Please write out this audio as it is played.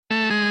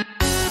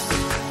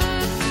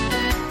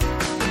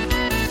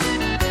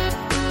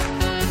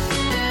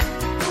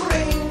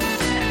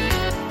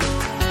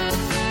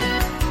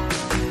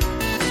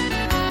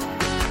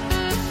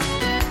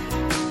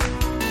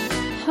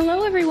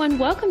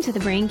welcome to the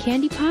Brain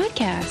Candy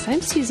Podcast.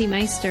 I'm Susie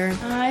Meister.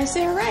 I'm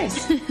Sarah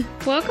Rice.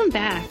 Welcome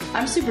back.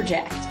 I'm super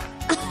jacked.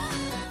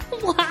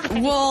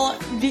 Why? Well,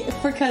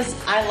 because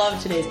I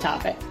love today's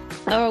topic.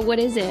 Oh, what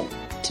is it?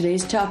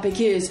 Today's topic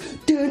is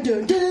dun,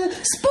 dun, dun,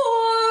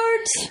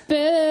 sports.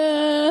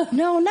 Boo.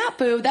 No, not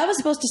boo. That was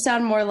supposed to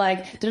sound more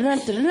like dun, dun,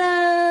 dun,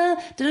 dun,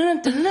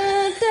 dun, dun,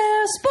 dun,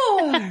 dun,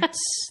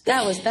 sports.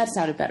 That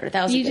sounded better.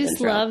 That was You a good just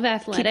intro. love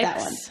athletics. Keep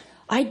that one.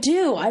 I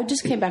do. I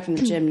just came back from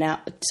the gym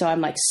now, so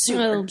I'm like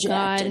super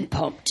jacked and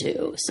pumped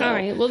too. So. All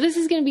right. Well, this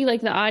is going to be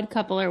like the odd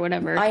couple or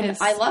whatever.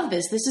 I love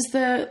this. This is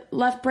the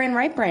left brain,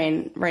 right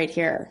brain right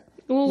here.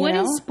 Well, what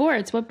is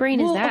sports? What brain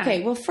is that?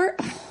 Okay. Well,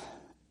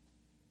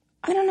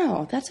 I don't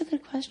know. That's a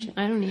good question.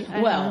 I don't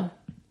know.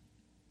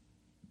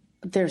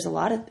 There's a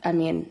lot of,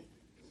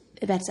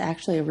 that's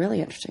actually a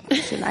really interesting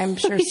question. I'm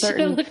sure We should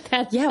have looked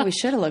that up. We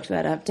should have looked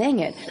that up. Dang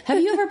it.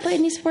 Have you ever played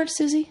any sports,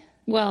 Susie?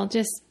 Well,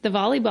 just the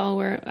volleyball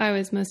where I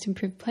was most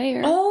improved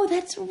player. Oh,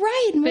 that's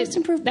right. Most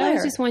improved player. That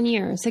was just 1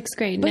 year, 6th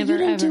grade. But Never, you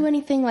didn't ever. do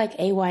anything like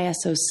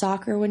AYSO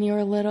soccer when you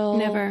were little?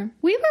 Never.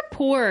 We were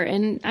poor,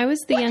 and I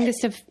was the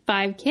youngest of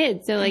 5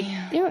 kids. So,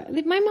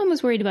 my mom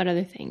was worried about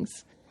other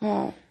things.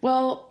 Oh,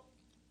 well,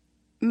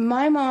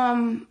 my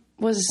mom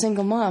was a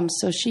single mom,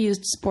 so she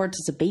used sports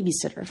as a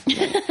babysitter for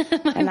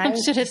me. My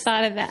mom should have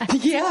thought of that.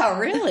 Yeah,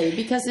 really,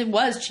 because it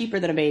was cheaper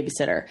than a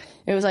babysitter.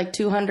 It was like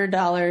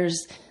 $200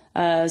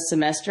 a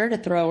semester to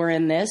throw her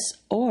in this,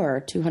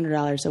 or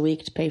 $200 a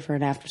week to pay for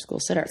an after-school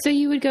sitter. So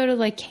you would go to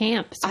like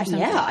camps or something?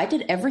 Yeah, I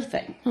did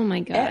everything. Oh my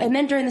God. And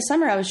then during the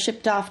summer, I was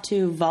shipped off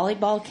to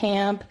volleyball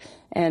camp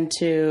and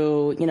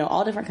to,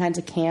 all different kinds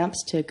of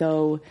camps to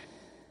go,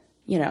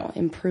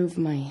 improve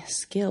my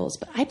skills.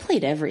 But I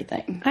played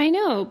everything. I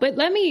know, but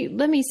let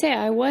me say,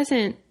 I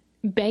wasn't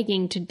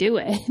begging to do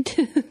it.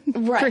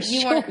 Right. For You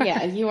sure.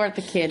 weren't, you weren't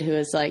the kid who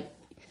was like,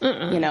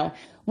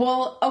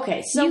 Well,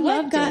 okay. So You what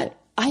loved got it.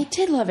 I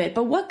did love it,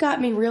 but what got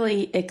me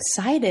really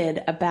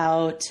excited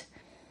about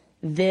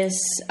this,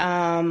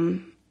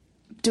 doing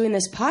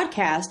this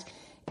podcast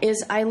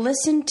is I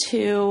listened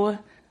to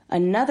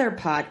another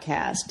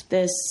podcast,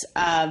 this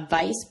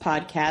Vice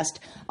podcast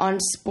on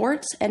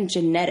sports and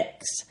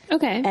genetics.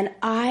 Okay. And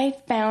I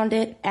found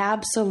it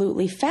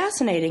absolutely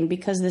fascinating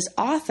because this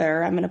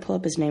author, I'm going to pull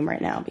up his name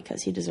right now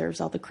because he deserves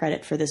all the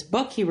credit for this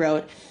book he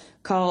wrote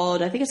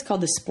called, I think it's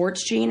called The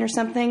Sports Gene or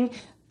something.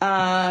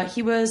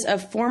 He was a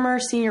former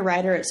senior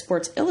writer at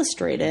Sports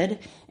Illustrated.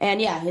 And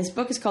yeah, his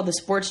book is called The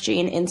Sports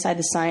Gene, Inside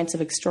the Science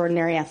of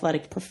Extraordinary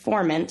Athletic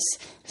Performance.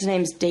 His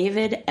name's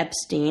David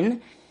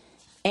Epstein.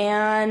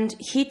 And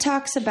he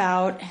talks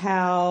about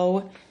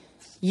how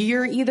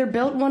you're either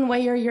built one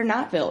way or you're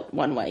not built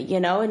one way,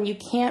 and you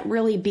can't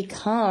really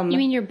become... You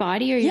mean your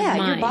body or your mind?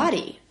 Yeah, your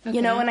body. Okay.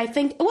 And I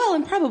think,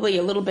 and probably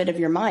a little bit of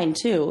your mind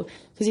too.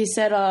 Because he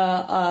said,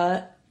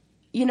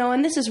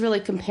 and this is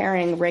really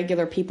comparing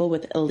regular people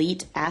with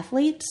elite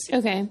athletes.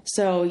 Okay.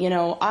 So,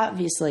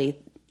 obviously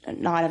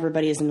not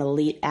everybody is an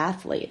elite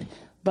athlete,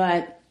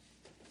 but,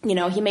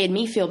 he made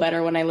me feel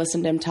better when I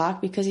listened to him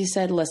talk because he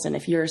said, listen,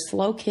 if you're a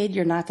slow kid,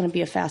 you're not going to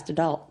be a fast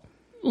adult.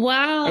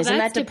 Wow. Isn't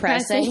that's that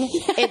depressing?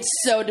 Yes. It's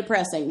so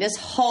depressing. This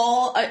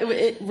whole,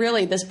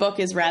 this book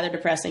is rather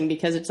depressing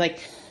because it's like,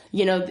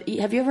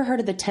 have you ever heard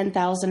of the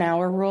 10,000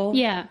 hour rule?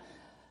 Yeah.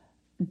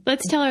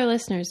 Let's tell our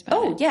listeners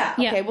about it. Oh, yeah.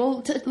 Okay,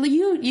 well,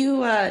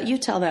 you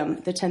tell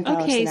them the 10,000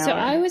 hour. Okay, so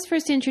I was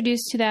first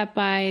introduced to that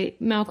by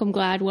Malcolm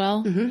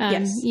Gladwell,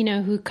 Yes.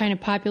 who kind of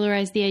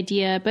popularized the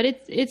idea. But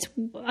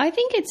I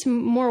think it's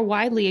more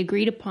widely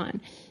agreed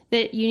upon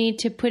that you need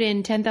to put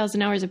in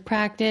 10,000 hours of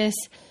practice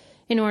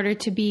in order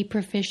to be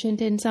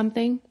proficient in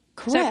something.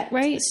 Correct. Is that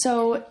right?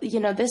 So,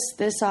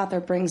 this author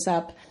brings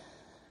up,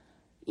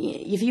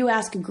 if you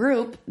ask a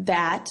group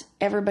that,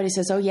 everybody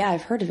says, oh, yeah,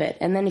 I've heard of it.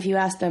 And then if you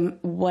ask them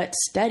what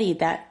study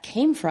that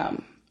came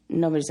from,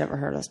 nobody's ever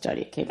heard of a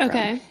study it came from.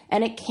 Okay.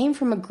 And it came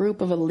from a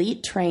group of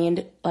elite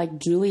trained, like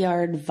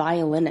Juilliard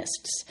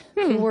violinists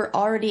who were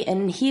already,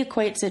 and he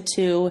equates it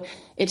to,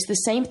 it's the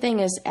same thing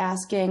as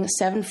asking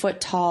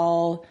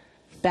 7-foot-tall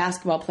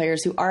basketball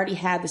players who already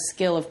had the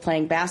skill of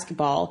playing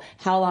basketball,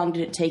 how long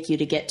did it take you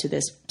to get to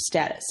this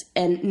status?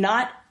 And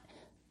not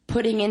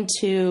taking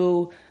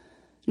into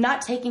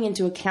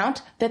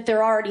account that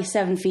they're already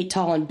 7 feet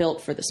tall and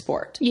built for the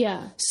sport.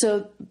 Yeah.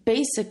 So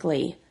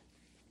basically,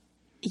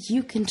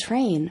 you can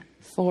train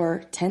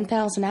for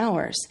 10,000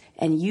 hours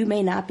and you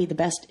may not be the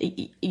best.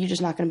 You're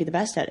just not going to be the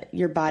best at it.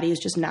 Your body is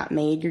just not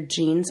made. Your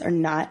genes are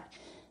not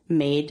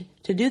made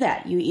to do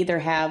that. You either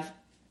have,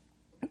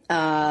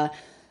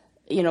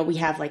 we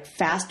have like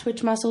fast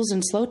twitch muscles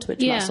and slow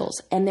twitch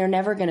muscles, and they're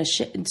never going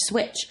to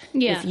switch.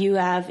 Yeah. If you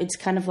have, it's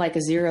kind of like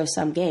a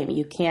zero-sum game.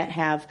 You can't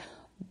have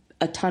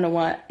a ton of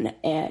one,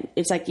 and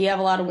it's like you have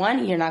a lot of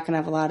one, you're not going to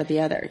have a lot of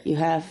the other. You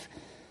have...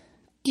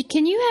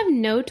 Can you have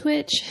no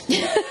twitch?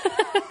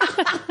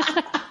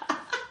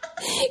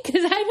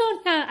 Because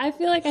I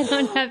feel like I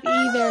don't have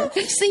either.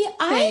 See,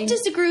 I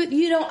disagree with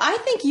you. I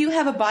think you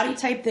have a body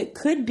type that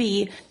could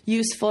be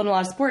useful in a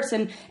lot of sports.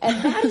 And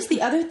that is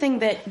the other thing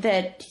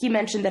that he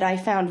mentioned that I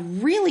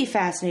found really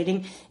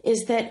fascinating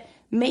is that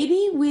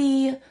maybe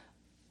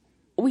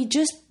we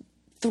just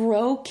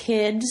throw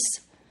kids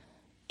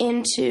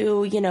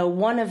into,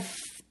 one of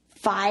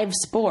 5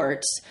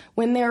 sports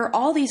when there are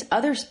all these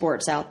other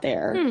sports out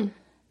there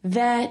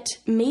that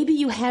maybe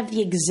you have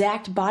the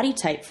exact body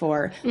type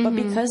for, but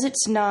because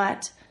it's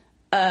not,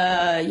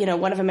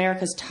 one of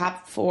America's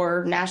top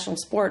 4 national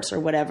sports or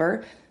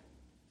whatever,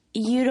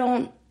 you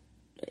don't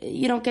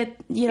get.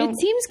 It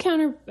seems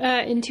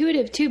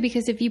counterintuitive too,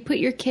 because if you put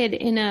your kid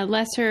in a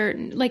lesser,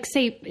 like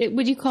say,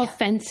 would you call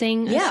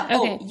fencing? Yeah.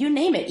 Okay. Oh, you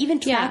name it. Even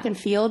track and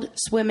field,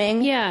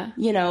 swimming. Yeah.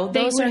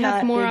 Those would are have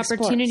not more big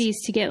opportunities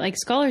sports. to get like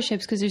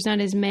scholarships because there's not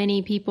as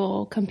many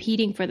people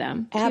competing for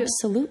them.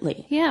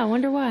 Absolutely. Yeah. I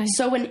wonder why.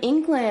 So when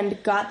England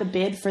got the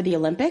bid for the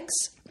Olympics,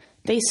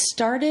 they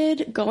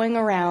started going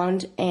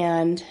around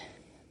and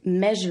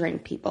measuring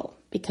people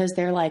because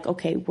they're like,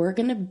 okay, we're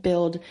going to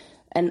build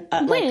When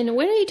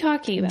are you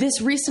talking about?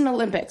 this recent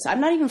Olympics. I'm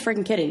not even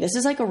freaking kidding. This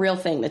is like a real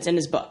thing that's in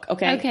his book.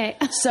 Okay. Okay.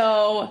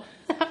 So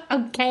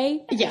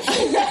Okay. yeah,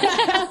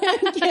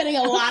 I'm getting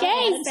a lot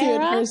Okay, of attitude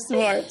Sarah. for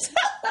sports.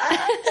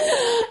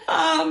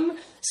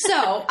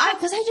 So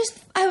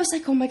I was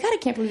like, oh my God, I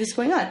can't believe this is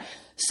going on.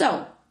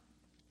 So,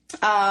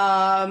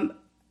 and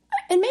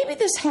maybe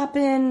this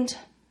happened.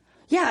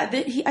 Yeah,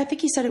 I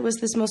think he said it was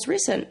this most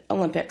recent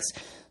Olympics.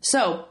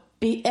 So,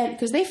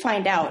 because they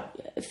find out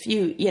a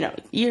few,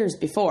 years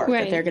before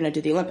that they're going to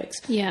do the Olympics.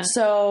 Yeah.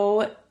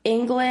 So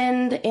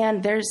England,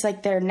 and there's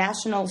like their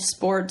national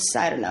sports,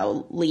 I don't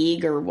know,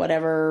 league or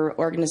whatever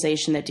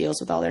organization that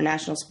deals with all their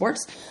national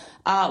sports,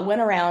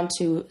 went around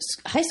to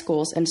high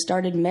schools and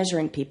started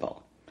measuring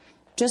people.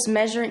 Just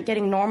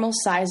getting normal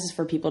sizes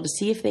for people to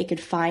see if they could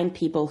find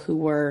people who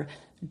were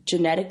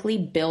genetically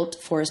built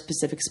for a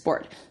specific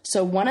sport.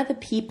 So one of the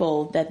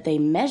people that they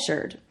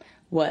measured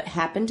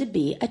happened to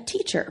be a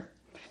teacher.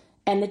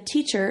 And the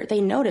teacher, they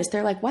noticed,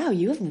 they're like, wow,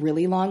 you have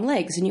really long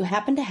legs. And you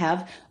happen to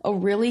have a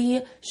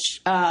really,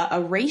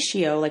 a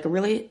ratio, like a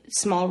really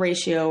small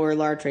ratio or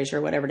large ratio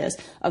or whatever it is,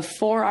 of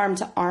forearm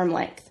to arm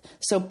length.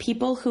 So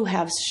people who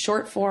have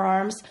short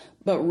forearms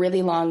but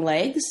really long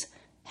legs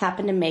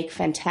happen to make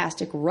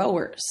fantastic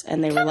rowers.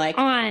 And they were like,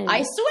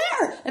 I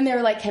swear. And they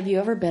were like, have you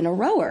ever been a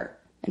rower?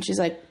 And she's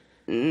like,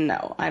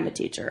 no, I'm a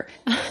teacher.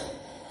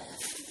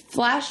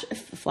 Fast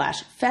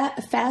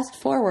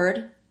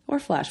forward, or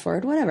flash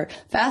forward, whatever.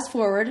 Fast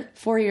forward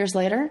 4 years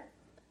later.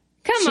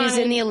 She's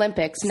in the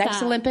Olympics. Stop.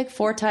 Next Olympic,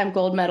 4-time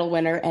gold medal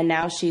winner, and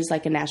now she's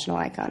like a national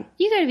icon.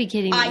 You gotta be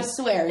kidding me. I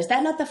swear. Is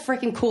that not the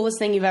freaking coolest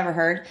thing you've ever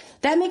heard?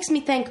 That makes me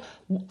think,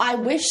 I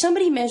wish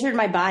somebody measured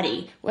my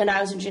body when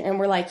I was in gym, and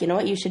we're like, you know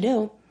what you should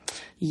do?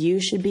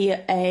 You should be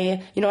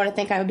you know what I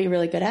think I would be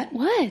really good at?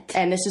 What?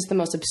 And this is the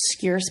most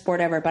obscure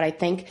sport ever, but I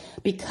think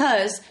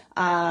because,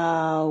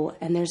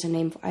 and there's a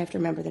name, I have to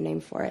remember the name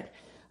for it.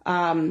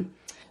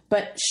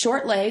 But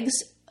short legs,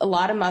 a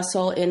lot of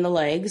muscle in the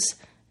legs,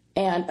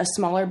 and a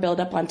smaller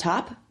buildup on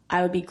top,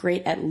 I would be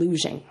great at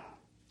luging.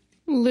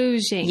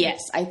 Luging. Yes,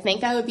 I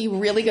think I would be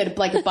really good at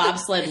like a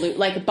bobsled.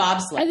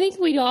 I think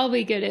we'd all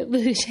be good at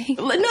luging.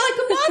 No, like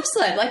a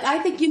bobsled. Like I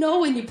think,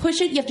 when you push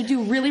it, you have to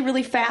do really,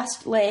 really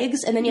fast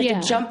legs, and then you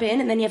have to jump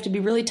in, and then you have to be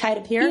really tight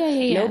up here.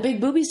 Yeah. No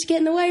big boobies to get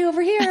in the way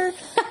over here.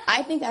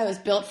 I think I was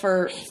built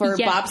for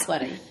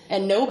bobsledding.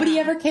 And nobody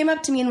ever came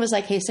up to me and was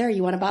like, hey, Sarah,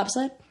 you want a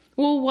bobsled?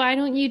 Well, why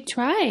don't you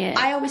try it?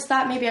 I always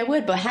thought maybe I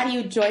would, but how do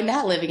you join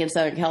that living in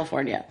Southern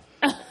California?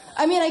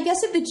 I mean, I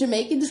guess if the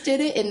Jamaicans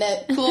did it in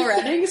that Cool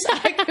Runnings,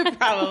 I could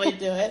probably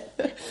do it.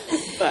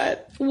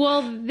 But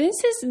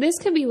this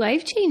could be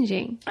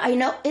life-changing. I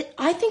know.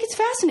 I think it's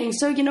fascinating.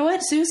 So you know what,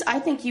 Suze? I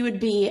think you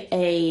would be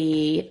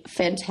a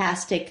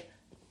fantastic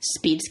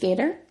speed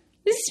skater.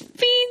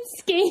 Speed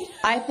skate.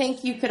 I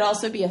think you could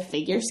also be a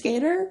figure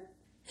skater.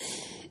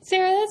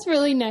 Sarah, that's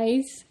really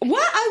nice.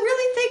 What? I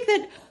really think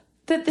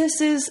that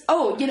this is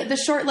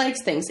the short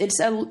legs things.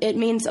 It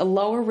means a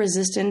lower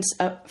resistance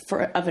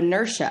of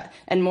inertia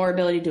and more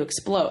ability to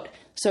explode.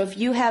 So if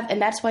you have,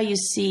 and that's why you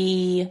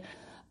see,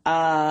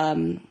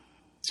 what's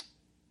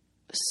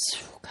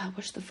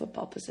the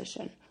football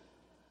position?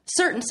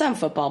 Some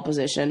football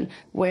position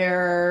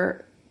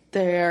where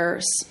they're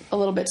a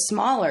little bit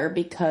smaller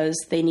because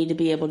they need to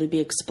be able to be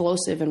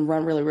explosive and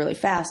run really, really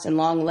fast, and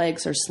long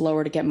legs are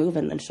slower to get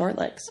moving than short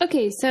legs.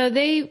 Okay, so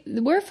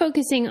we're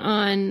focusing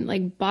on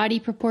like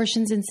body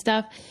proportions and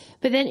stuff,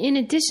 but then in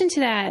addition to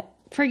that,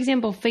 for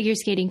example, figure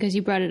skating, because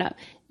you brought it up,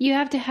 you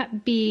have to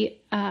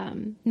be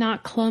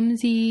not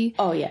clumsy,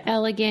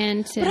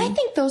 elegant. But I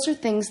think those are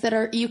things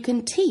that you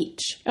can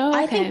teach. Oh, okay.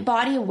 I think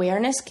body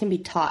awareness can be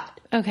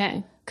taught.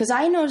 Okay. Because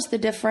I noticed the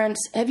difference.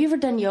 Have you ever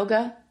done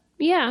yoga?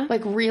 Yeah.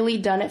 Like really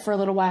done it for a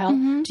little while?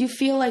 Mm-hmm. Do you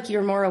feel like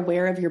you're more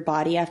aware of your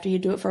body after you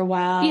do it for a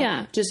while?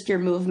 Yeah. Just your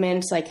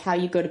movements, like how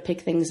you go to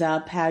pick things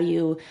up,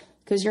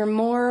 because you're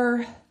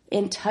more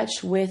in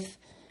touch with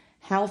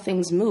how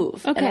things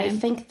move. Okay. And I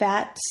think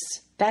that's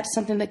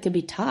something that could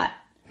be taught.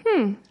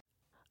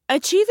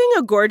 Achieving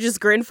a gorgeous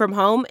grin from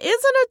home isn't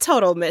a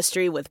total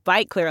mystery with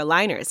Bite Clear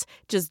aligners.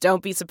 Just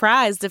don't be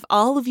surprised if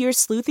all of your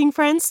sleuthing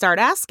friends start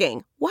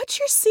asking, what's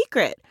your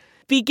secret?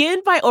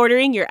 Begin by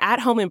ordering your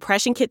at-home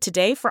impression kit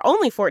today for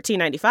only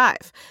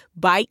 $14.95.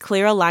 Byte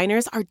clear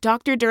aligners are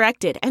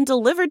doctor-directed and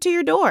delivered to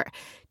your door.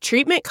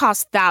 Treatment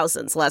costs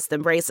thousands less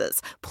than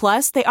braces.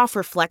 Plus, they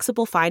offer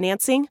flexible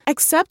financing,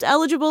 accept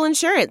eligible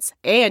insurance,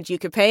 and you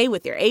can pay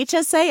with your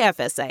HSA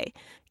FSA.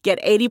 Get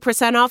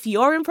 80% off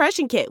your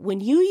impression kit when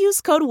you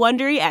use code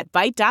WONDERY at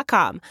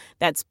Byte.com.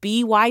 That's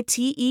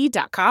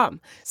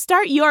BYTE.com.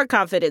 Start your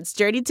confidence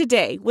journey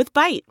today with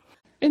Byte.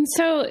 And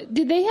so,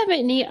 did they have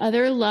any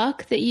other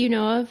luck that you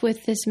know of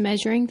with this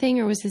measuring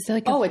thing, or was this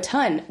like a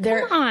ton?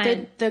 Come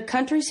on. The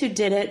countries who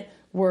did it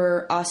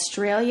were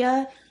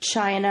Australia,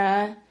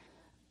 China,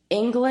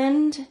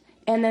 England,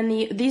 and then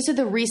these are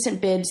the recent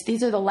bids.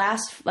 These are the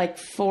last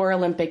 4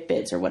 Olympic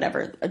bids or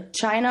whatever.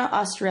 China,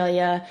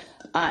 Australia,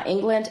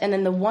 England, and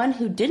then the one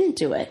who didn't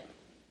do it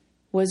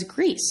was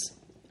Greece.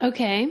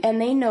 Okay. And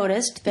they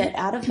noticed that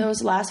out of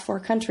those last 4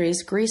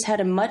 countries, Greece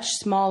had a much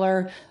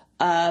smaller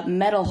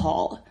medal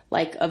haul,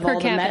 of per all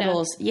capita. The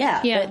medals.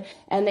 Yeah.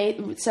 And they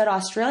said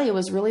Australia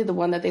was really the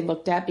one that they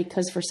looked at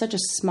because for such a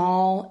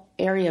small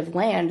area of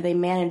land, they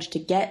managed to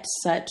get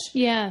such...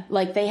 Yeah.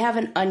 they have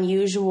an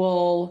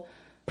unusual...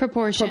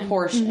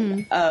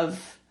 proportion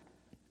of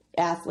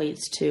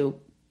athletes to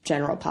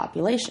general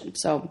population.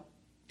 So,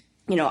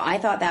 I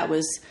thought that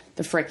was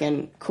the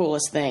frickin'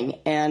 coolest thing.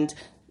 And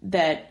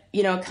that,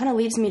 it kind of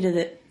leads me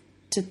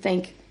to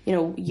think,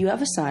 you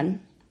have a son.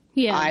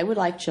 Yeah. I would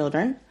like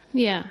children.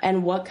 Yeah.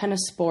 And what kind of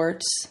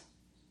sports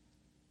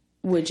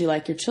would you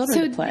like your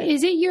children to play?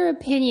 Is it your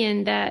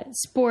opinion that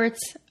sports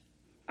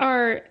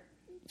are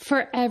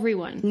for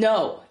everyone?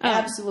 No,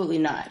 absolutely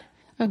not.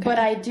 Okay. But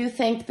I do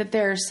think that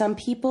there are some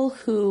people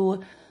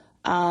who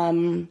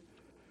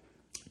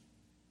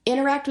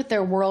interact with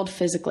their world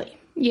physically.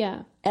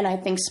 Yeah. And I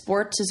think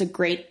sports is a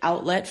great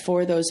outlet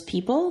for those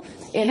people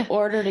in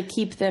order to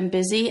keep them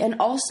busy. And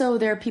also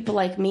there are people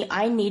like me,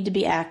 I need to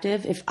be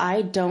active. If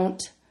I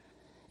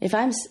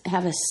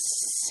have a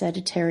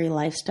sedentary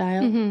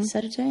lifestyle,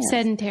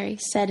 sedentary.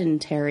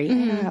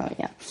 Oh,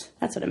 yeah,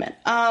 that's what I meant.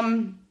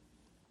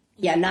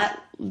 Yeah, not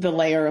the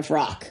layer of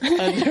rock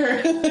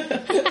under.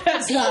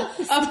 That's not.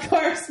 Of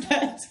course,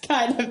 that's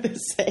kind of the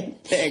same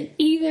thing.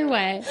 Either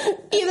way,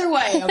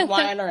 I'm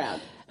lying around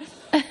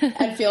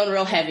and feeling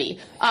real heavy.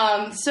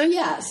 So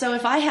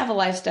if I have a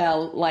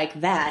lifestyle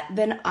like that,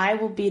 then I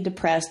will be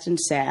depressed and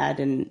sad,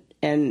 and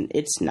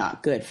it's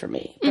not good for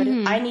me. But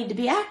I need to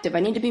be active. I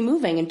need to be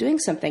moving and doing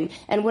something.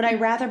 And would I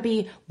rather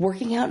be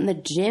working out in the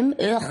gym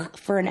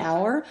for an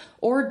hour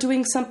or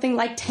doing something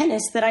like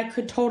tennis that I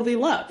could totally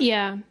love?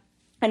 Yeah.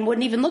 And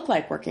wouldn't even look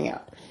like working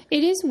out.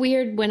 It is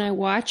weird when I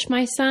watch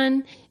my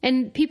son,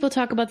 and people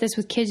talk about this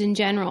with kids in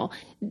general.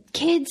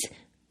 Kids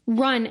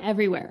run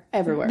everywhere.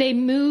 They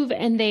move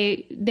and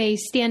they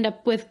stand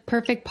up with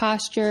perfect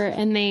posture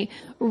and they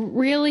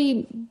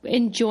really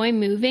enjoy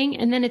moving.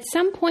 And then at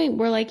some point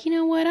we're like, you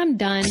know what, I'm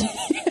done.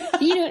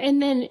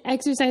 And then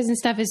exercise and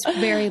stuff is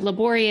very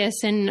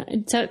laborious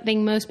and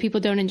something most people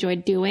don't enjoy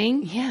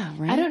doing. Yeah,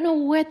 right. I don't know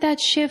what that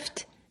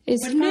shift is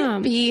Wouldn't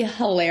from. it be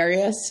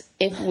hilarious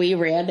if we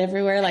ran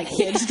everywhere like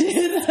kids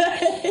did?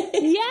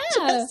 Yeah.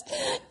 But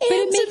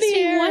it makes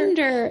me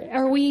wonder,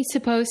 are we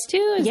supposed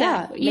to?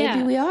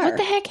 Maybe we are. What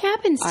the heck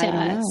happens to I don't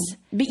us? know.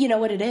 But you know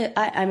what it is?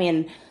 I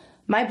mean,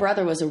 my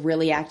brother was a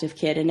really active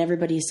kid, and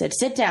everybody said,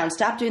 sit down,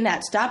 stop doing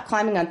that, stop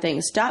climbing on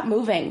things, stop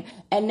moving.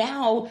 And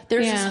now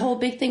there's this whole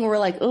big thing where we're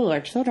like, oh,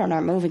 our children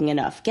aren't moving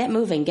enough. Get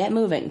moving.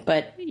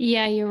 But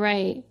yeah, you're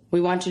right. We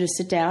want you to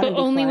sit down. But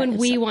only when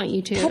we want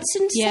you to. That's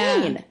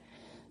insane.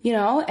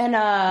 Yeah. And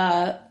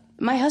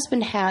my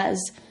husband has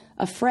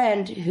a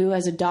friend who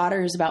has a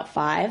daughter who's about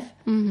 5.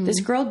 Mm-hmm.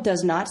 This girl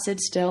does not sit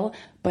still,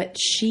 but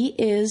she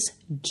is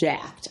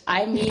jacked.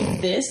 I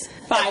mean, this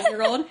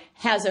 5-year-old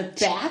has a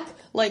back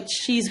like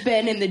she's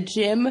been in the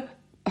gym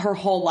her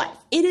whole life.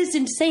 It is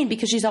insane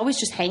because she's always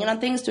just hanging on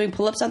things, doing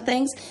pull-ups on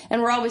things,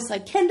 and we're always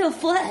like, Kendall,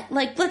 flex,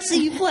 let's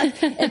see you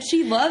flex. And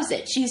she loves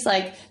it. She's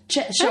like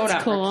showing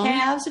off her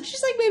calves, and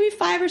she's like maybe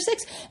 5 or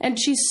 6, and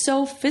she's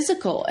so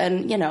physical.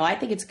 And I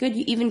think it's good.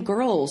 Even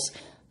girls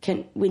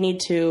we need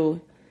to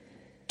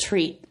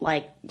treat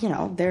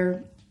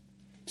their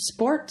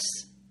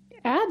sports.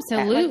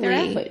 Absolutely. Like they're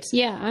athletes.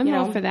 Yeah, I'm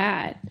all for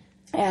that.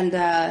 And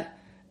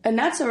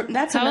that's How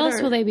another...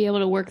 else will they be able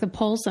to work the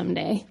pole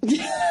someday?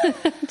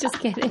 Just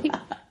kidding.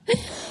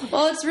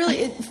 Well, it's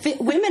really...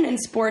 women in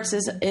sports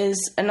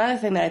is another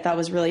thing that I thought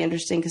was really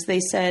interesting, because they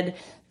said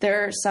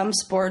there are some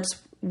sports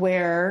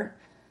where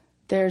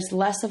there's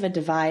less of a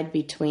divide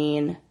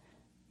between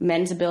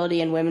men's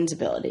ability and women's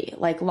ability.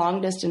 Like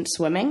long-distance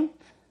swimming,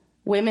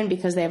 women,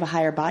 because they have a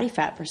higher body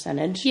fat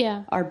percentage,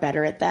 are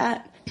better at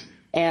that.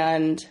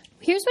 And...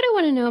 Here's what I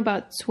want to know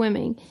about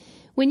swimming.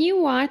 When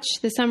you watch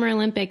the Summer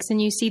Olympics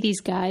and you see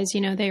these guys,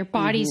 their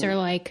bodies are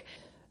like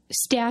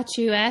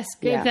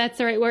statuesque, if that's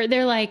the right word.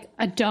 They're like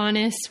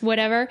Adonis,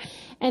 whatever.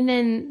 And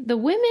then the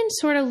women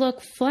sort of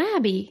look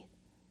flabby.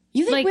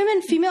 You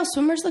think female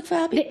swimmers look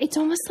flabby? It's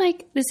almost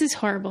like, this is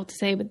horrible to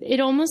say, but it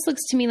almost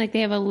looks to me like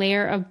they have a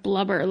layer of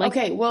blubber. Like,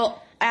 okay,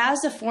 well,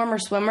 as a former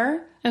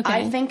swimmer, Okay.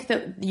 I think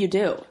that you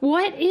do.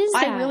 What is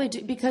that? I really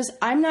do, because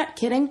I'm not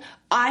kidding.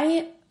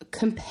 I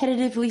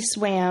competitively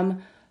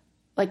swam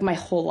like my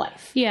whole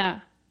life. Yeah.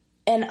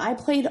 And I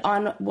played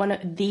on one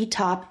of the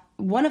top,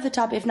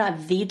 if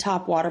not the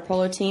top water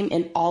polo team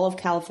in all of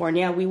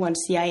California. We won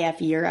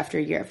CIF year after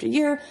year after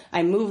year.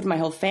 I moved my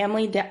whole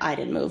family. I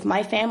didn't move.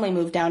 My family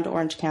moved down to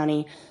Orange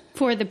County.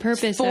 For the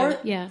purpose of,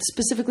 yeah.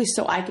 Specifically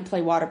so I could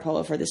play water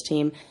polo for this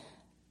team.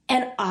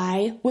 And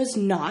I was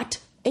not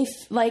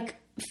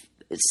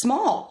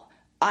small.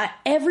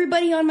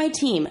 Everybody on my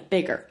team,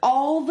 bigger.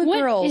 All the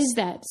girls. What is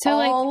that? So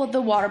all of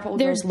the water polo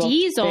there's girls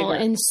Diesel bigger.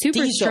 and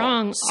super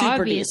strong, super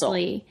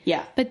obviously. Diesel.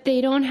 Yeah. But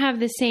they don't have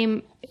the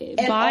same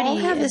And body. all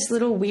have this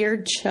little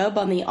weird chub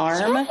on the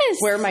arm Yes.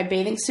 where my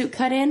bathing suit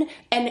cut in.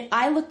 And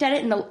I looked at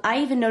it, and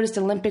I even noticed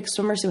Olympic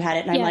swimmers who had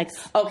it. And I'm like,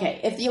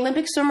 okay, if the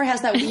Olympic swimmer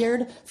has that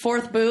weird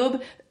fourth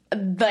boob,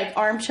 like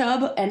arm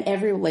chub, and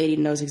every lady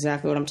knows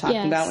exactly what I'm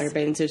talking about when your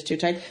bathing suit's too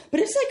tight.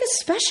 But it's like,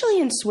 especially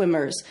in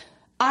swimmers,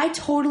 I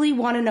totally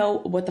want to know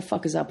what the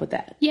fuck is up with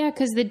that. Yeah,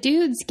 because the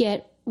dudes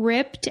get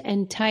ripped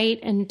and tight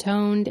and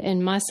toned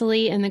and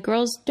muscly, and the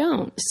girls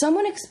don't.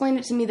 Someone explained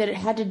it to me that it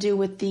had to do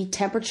with the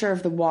temperature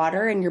of the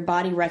water and your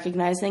body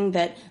recognizing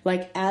that,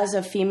 like, as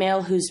a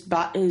female whose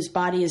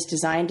body is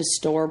designed to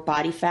store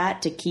body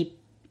fat to keep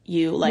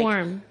you, like,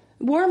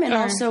 warm and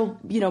also,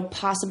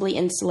 possibly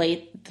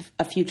insulate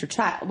a future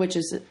child, which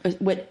is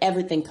what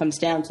everything comes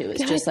down to.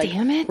 It's just like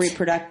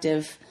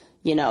reproductive,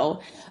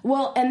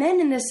 Well, and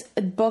then in this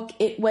book,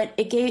 it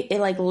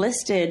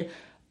listed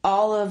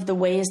all of the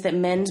ways that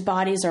men's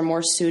bodies are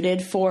more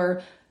suited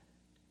for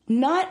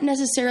not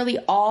necessarily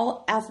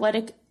all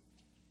athletic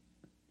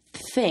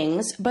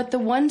things, but the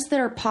ones that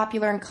are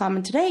popular and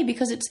common today,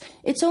 because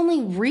it's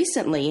only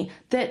recently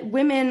that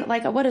women,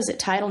 like, what is it,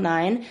 Title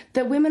IX,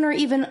 that women are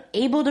even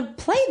able to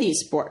play these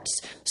sports.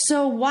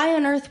 So why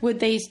on earth would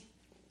they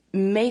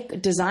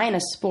design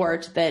a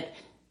sport that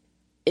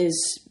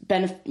is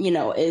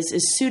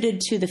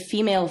suited to the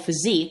female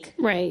physique?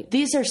 Right.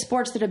 These are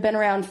sports that have been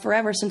around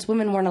forever, since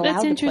women weren't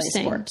allowed to play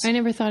sports. I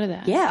never thought of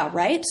that. Yeah,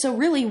 right? So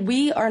really,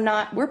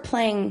 we're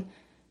playing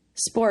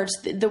sports.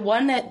 The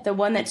one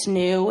that's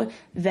new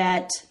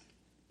that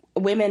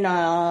women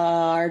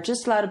are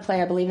just allowed to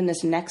play, I believe, in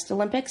this next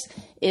Olympics,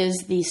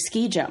 is the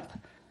ski jump,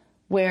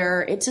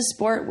 where it's a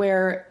sport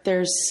where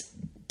there's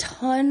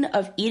ton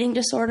of eating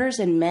disorders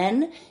in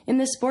men in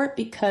this sport,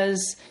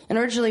 because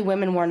originally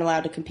women weren't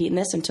allowed to compete in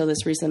this until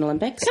this recent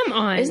Olympics. Come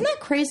on. Isn't that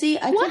crazy?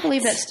 I can't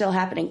believe that's still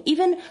happening.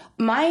 Even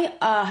my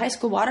high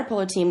school water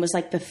polo team was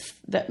like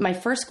my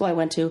first school I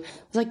went to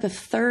was like the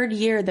third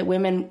year that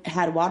women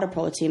had a water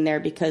polo team there,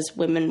 because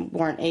women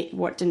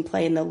didn't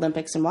play in the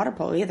Olympics in water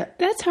polo either.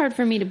 That's hard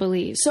for me to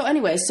believe. So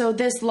anyway,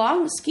 this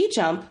long ski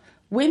jump,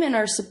 women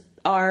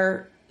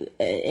are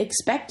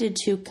expected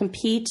to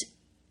compete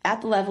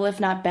at the level, if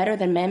not better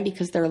than men,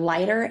 because they're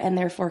lighter and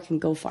therefore can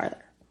go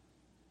farther.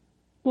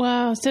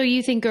 Wow. So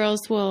you think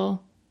girls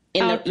will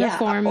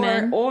outperform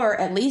men? Or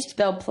at least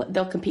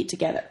they'll compete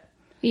together.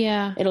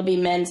 Yeah. It'll be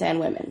men's and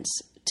women's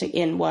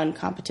in one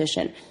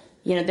competition.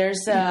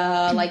 There's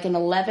like an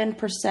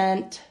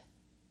 11%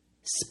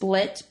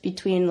 split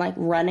between like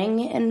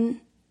running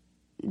and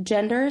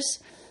genders.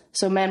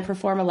 So men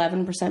perform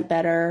 11%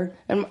 better,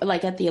 and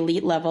like at the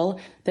elite level,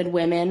 than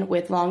women.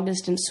 With long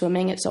distance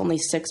swimming, it's only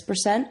 6%.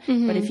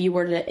 Mm-hmm. But if you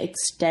were to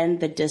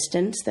extend the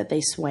distance that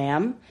they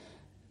swam,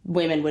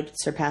 women would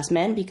surpass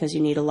men, because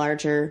you need a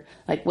larger,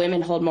 like,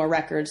 women hold more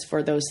records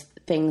for those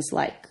things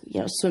like,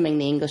 swimming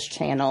the English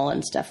Channel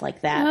and stuff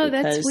like that. Oh,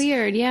 that's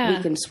weird. Yeah.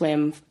 We can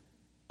swim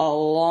a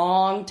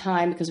long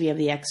time because we have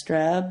the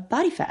extra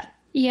body fat.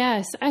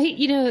 Yes.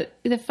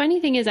 The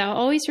funny thing is, I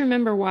always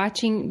remember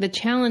watching the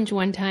challenge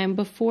one time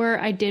before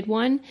I did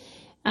one,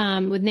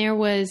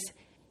 when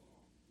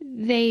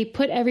they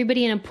put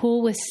everybody in a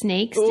pool with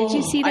snakes. Did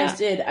you see that? I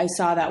did. I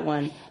saw that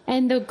one.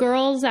 And the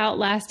girls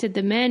outlasted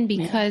the men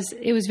because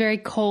it was very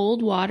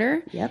cold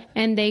water. Yep.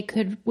 And they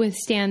could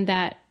withstand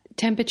that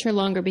temperature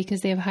longer because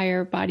they have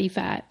higher body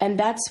fat. And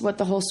that's what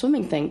the whole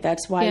swimming thing,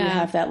 that's why you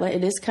have that,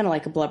 it is kind of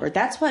like a blubber.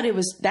 That's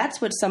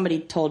what somebody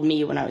told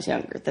me when I was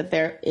younger,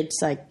 that it's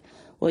like,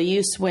 well,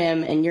 you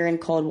swim and you're in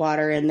cold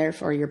water and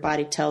therefore your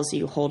body tells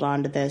you hold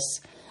on to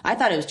this. I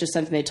thought it was just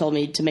something they told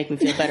me to make me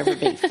feel better for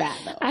being fat,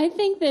 though. I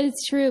think that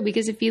it's true,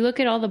 because if you look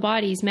at all the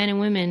bodies, men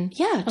and women,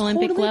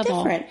 Olympic totally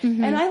level. Different.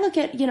 Mm-hmm. And I look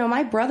at,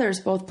 my brothers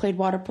both played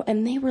water polo,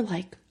 and they were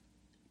like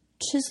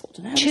chiseled.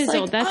 And I was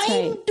like, that's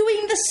I'm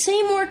doing the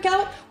same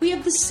workout. We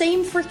have the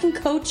same freaking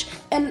coach,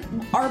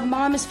 and our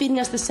mom is feeding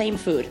us the same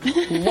food.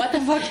 What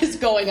the fuck is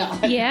going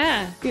on?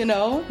 Yeah.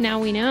 Now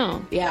we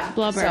know. Yeah.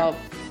 Blubber. So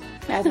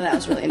I thought that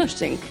was really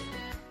interesting.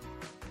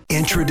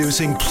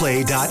 Introducing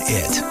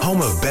Play.it,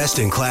 home of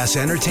best-in-class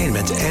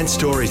entertainment and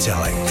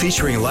storytelling,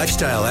 featuring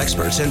lifestyle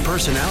experts and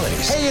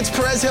personalities. Hey, it's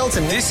Perez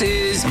Hilton. This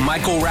is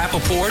Michael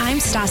Rappaport. I'm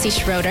Stassi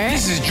Schroeder.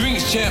 This is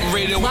Drinks Champ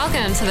Radio.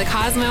 Welcome to the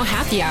Cosmo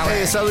Happy Hour.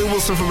 Hey, it's Ellie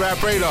Wilson from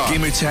Rap Radar.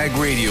 Gamer Tag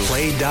Radio.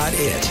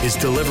 Play.it is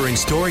delivering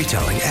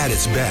storytelling at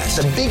its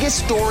best. The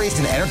biggest stories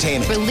in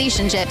entertainment.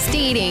 Relationships,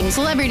 dating,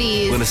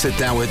 celebrities. We're going to sit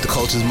down with the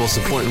culture's most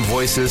important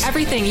voices.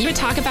 Everything you would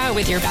talk about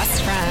with your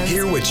best friends.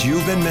 Hear what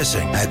you've been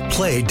missing at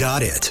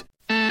Play.it.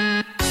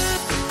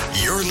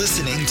 You're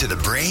listening to the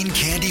Brain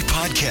Candy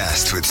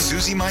Podcast with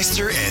Susie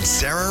Meister and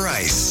Sarah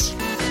Rice.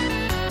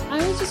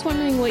 I was just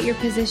wondering what your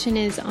position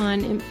is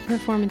on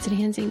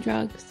performance-enhancing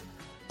drugs.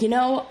 You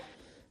know,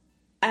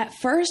 at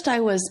first I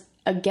was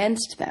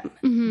against them,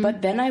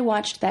 but then I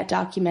watched that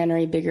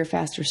documentary, Bigger,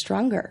 Faster,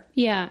 Stronger.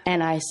 Yeah.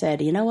 And I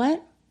said, you know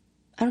what?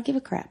 I don't give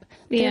a crap.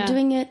 They're Yeah.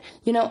 doing it.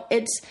 You know,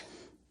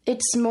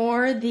 it's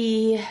more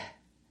the...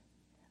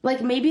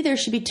 Like, maybe there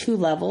should be two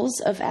levels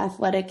of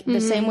athletic,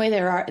 the same way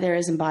there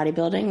is in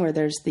bodybuilding, where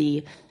there's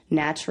the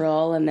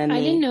natural and then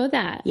I didn't know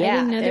that. Yeah, I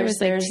didn't know there's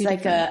two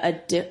like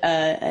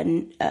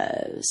different-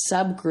 a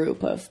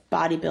subgroup of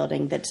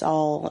bodybuilding that's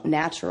all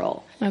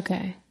natural.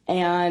 Okay.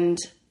 And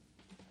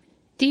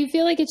Do you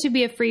feel like it should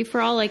be a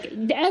free-for-all? Like,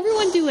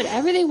 everyone do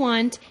whatever they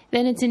want,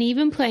 then it's an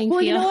even playing well,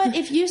 field? you know what?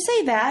 If you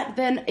say that,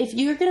 then if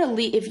you're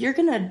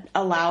gonna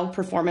allow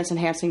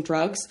performance-enhancing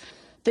drugs,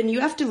 then you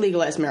have to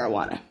legalize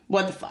marijuana.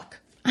 What the fuck?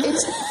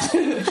 It's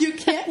you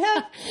can't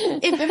have.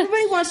 If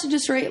everybody wants to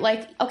just rate,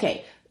 like,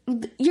 okay,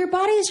 your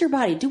body is your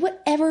body. Do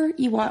whatever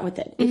you want with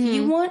it. If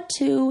you want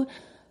to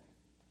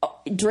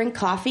drink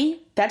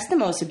coffee, that's the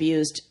most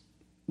abused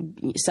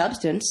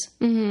substance.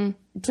 Drink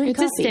It's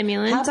coffee. a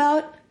stimulant. How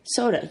about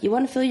soda? You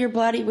want to fill your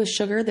body with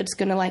sugar that's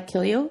going to like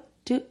kill you?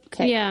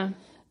 Okay. Yeah.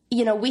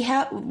 You know,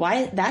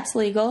 why that's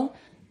legal.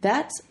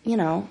 That's, you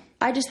know,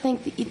 I just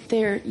think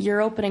that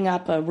you're opening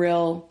up a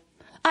real.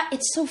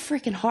 It's so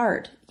freaking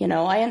hard. You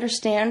know, I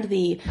understand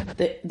the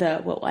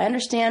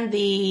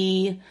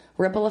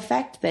ripple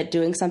effect that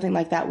doing something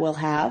like that will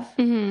have.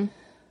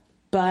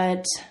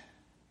 But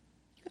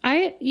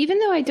Even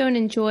though I don't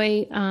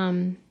enjoy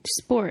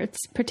sports,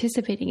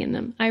 participating in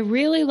them, I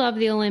really love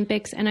the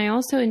Olympics, and I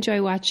also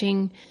enjoy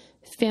watching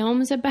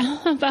films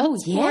about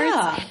sports.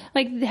 yeah.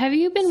 Like, have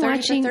you been 30 for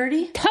watching?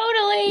 30?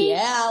 Totally.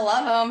 yeah, I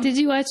love them. Did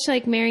you watch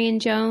like Marion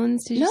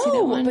Jones? Did you see that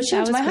No, one? but she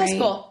That went to was my high great.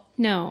 school.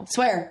 No.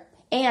 Swear.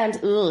 And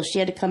she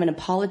had to come and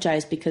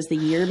apologize because the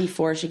year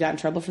before she got in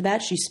trouble for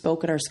that, she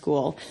spoke at our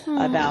school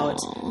about,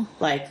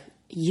 like,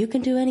 you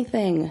can do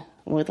anything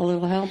with a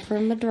little help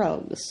from the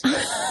drugs.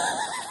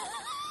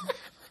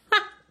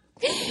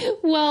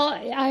 Well,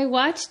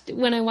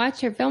 when I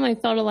watched her film, I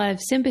felt a lot of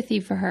sympathy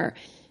for her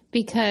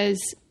because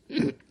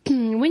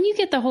when you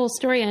get the whole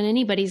story on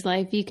anybody's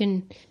life, you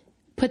can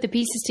put the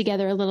pieces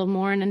together a little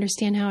more and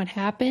understand how it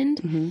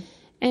happened.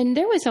 And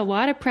there was a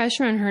lot of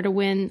pressure on her to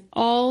win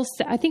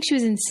I think she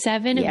was in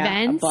 7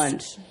 events. A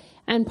bunch.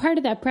 And part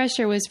of that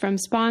pressure was from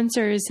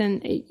sponsors.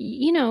 And,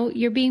 you know,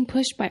 you're being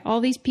pushed by all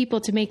these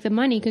people to make the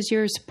money because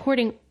you're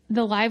supporting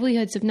the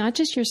livelihoods of not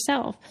just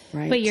yourself,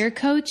 but your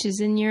coaches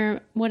and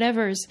your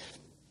whatevers.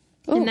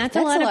 Ooh, and that's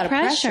a lot of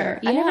pressure.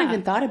 I never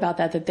even thought about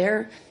that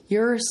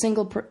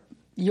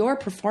your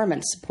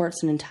performance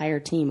supports an entire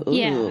team. Ooh,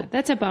 Yeah,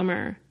 that's a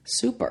bummer.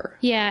 super.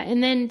 Yeah,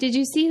 and then did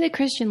you see the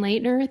Christian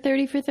Laettner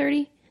 30 for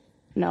 30?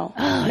 No,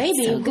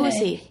 maybe. So Who is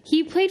good. he?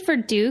 He played for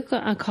Duke,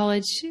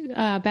 college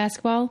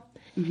basketball,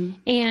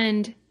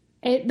 and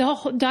the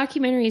whole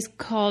documentary is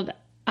called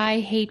 "I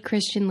Hate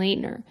Christian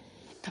Laettner."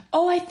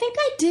 Oh, I think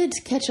I did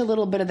catch a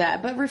little bit of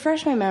that, but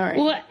refresh my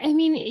memory. Well, I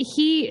mean,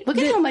 Look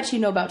at how much you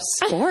know about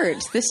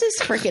sports. This is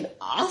freaking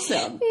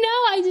awesome. No,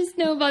 I just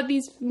know about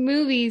these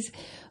movies,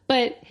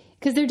 but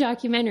because they're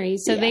documentaries,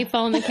 so they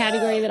fall in the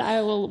category that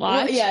I will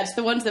watch. Well, yeah, it's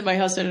the ones that my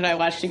husband and I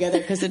watch together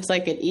because it's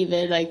like an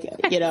even, like,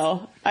 you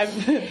know.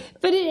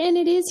 But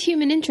it is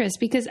human interest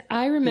because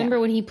I remember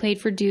when he played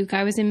for Duke,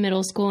 I was in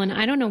middle school and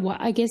I don't know what,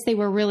 I guess they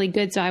were really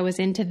good. So I was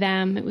into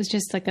them. It was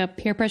just like a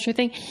peer pressure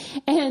thing.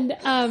 And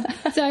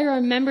so I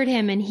remembered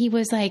him and he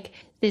was like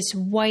this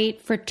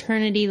white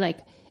fraternity, like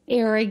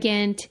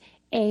arrogant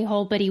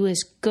a-hole, but he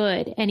was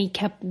good and he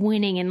kept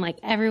winning and like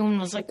everyone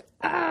was like,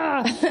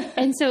 ah.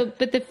 And so,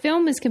 but the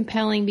film is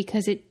compelling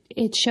because it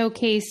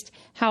showcased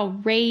how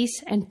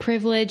race and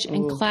privilege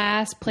and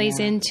class plays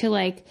into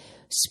like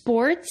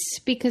sports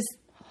because,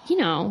 you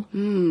know,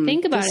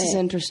 think about it. This is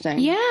interesting.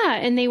 Yeah.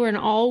 And they were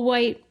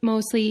an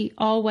mostly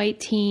all white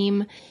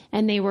team.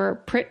 And they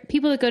were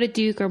people that go to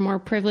Duke are more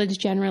privileged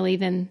generally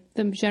than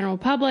the general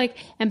public.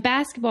 And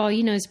basketball,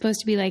 you know, is supposed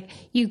to be like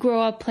you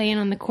grow up playing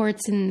on the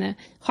courts in the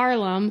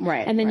Harlem.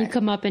 Right. And then you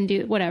come up and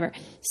do whatever.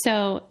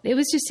 So it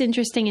was just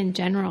interesting in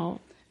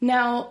general.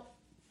 Now,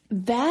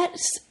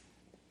 that's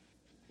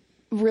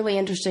really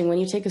interesting when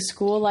you take a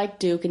school like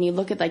Duke and you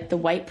look at like the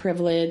white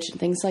privilege and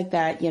things like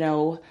that, you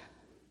know.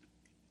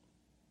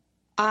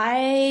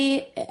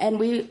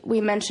 We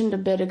mentioned a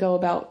bit ago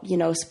about, you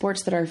know,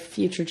 sports that our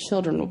future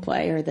children will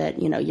play or that,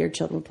 you know, your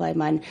children will play.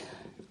 Mine.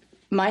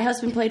 my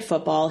husband played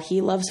football. He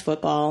loves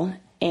football.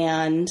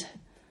 And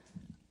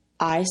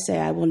I say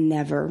I will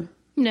never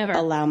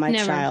allow my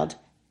child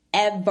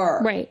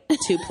ever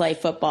to play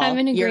football. I'm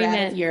in agreement. You're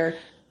out of your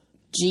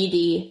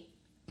GD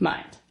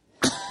mind.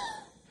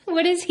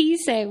 What does he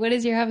say? What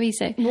does your hubby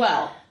say?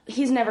 Well,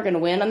 he's never going to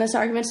win on this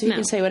argument, so he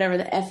can say whatever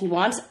the F he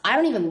wants. I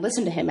don't even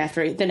listen to him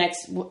after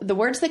the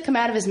words that come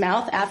out of his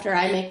mouth after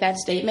I make that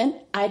statement.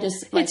 I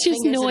just, it's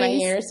just fingers noise. in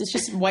my ears. It's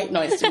just white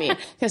noise to me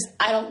because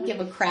I don't give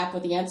a crap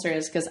what the answer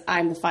is because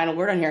I'm the final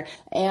word on here.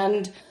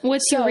 And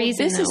what's your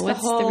reason? This is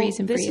what's the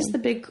reason for you? This is the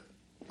big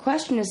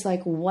question: is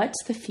like,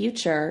 what's the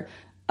future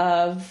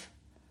of?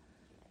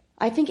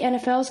 I think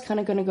NFL is kind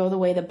of going to go the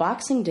way that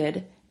boxing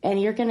did,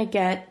 and you're going to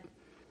get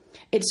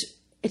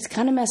It's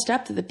kind of messed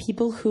up that the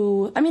people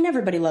who, I mean,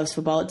 everybody loves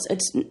football.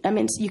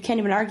 You can't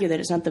even argue that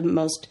it's not the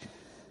most,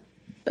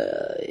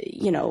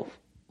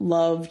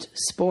 loved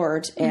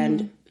sport.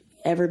 And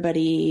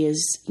everybody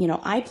is,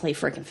 I play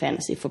freaking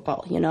fantasy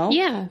football,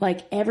 Yeah.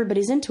 Like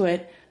everybody's into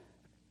it.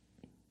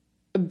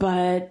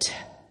 But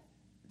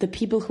the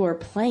people who are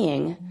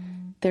playing,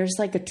 there's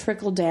like a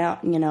trickle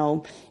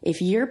down,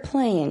 if you're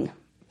playing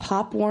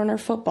Pop Warner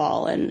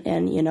football and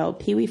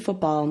Pee Wee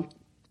football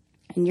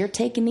and you're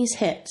taking these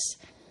hits,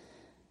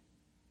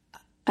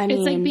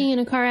 it's like being in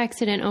a car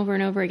accident over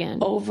and over again.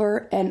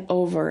 Over and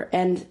over.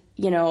 And,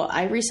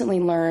 I recently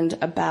learned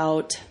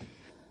about,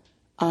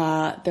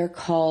 they're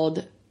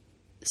called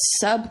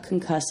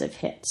subconcussive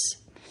hits.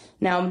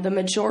 Now, the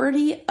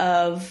majority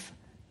of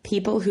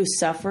people who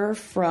suffer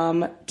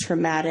from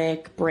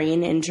traumatic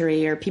brain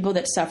injury or people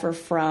that suffer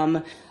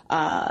from,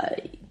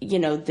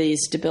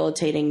 these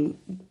debilitating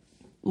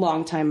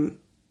long-time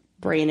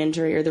brain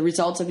injury or the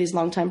results of these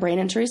long-time brain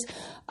injuries,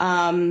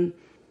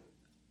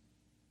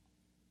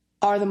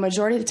 are the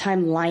majority of the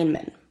time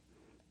linemen.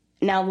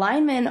 Now,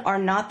 linemen are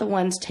not the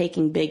ones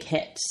taking big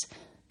hits.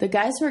 The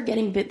guys who are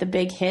getting the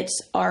big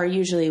hits are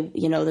usually,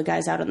 the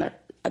guys out on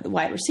the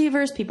wide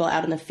receivers, people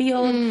out in the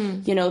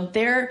field.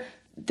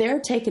 They're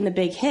taking the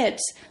big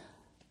hits,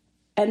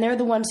 and they're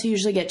the ones who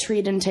usually get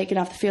treated and taken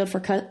off the field for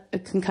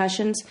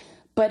concussions.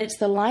 But it's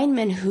the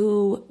linemen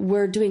who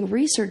we're doing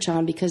research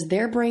on because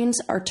their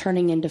brains are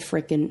turning into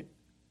frickin'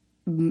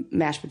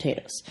 mashed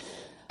potatoes.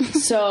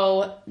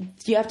 So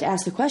you have to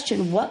ask the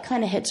question, what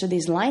kind of hits are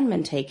these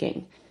linemen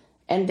taking?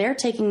 And they're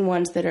taking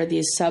ones that are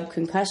these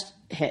subconcussed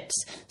hits.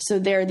 So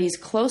they're these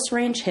close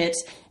range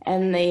hits,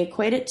 and they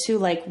equate it to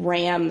like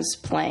Rams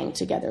playing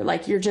together.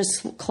 Like you're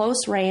just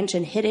close range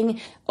and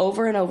hitting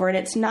over and over. And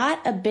it's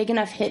not a big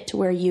enough hit to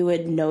where you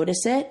would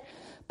notice it.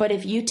 But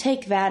if you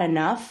take that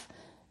enough,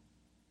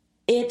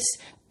 it's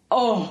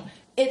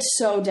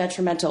so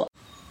detrimental.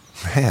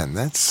 Man,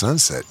 that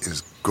sunset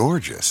is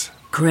gorgeous.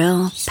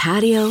 Grill,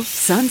 patio,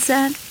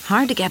 sunset.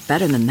 Hard to get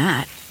better than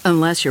that.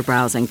 Unless you're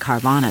browsing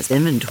Carvana's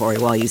inventory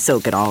while you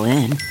soak it all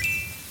in.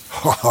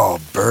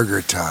 Oh,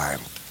 burger time.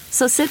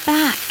 So sit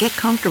back, get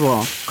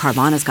comfortable.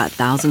 Carvana's got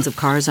thousands of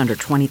cars under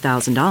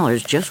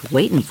 $20,000 just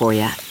waiting for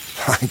you.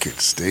 I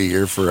could stay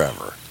here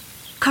forever.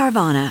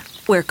 Carvana,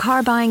 where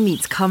car buying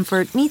meets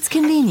comfort meets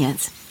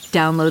convenience.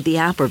 Download the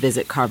app or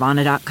visit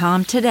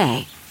Carvana.com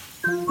today.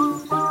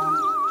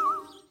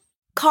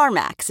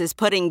 CarMax is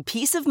putting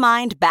peace of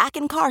mind back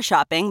in car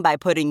shopping by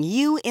putting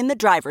you in the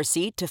driver's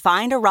seat to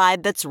find a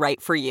ride that's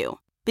right for you.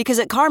 Because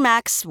at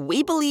CarMax,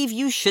 we believe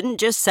you shouldn't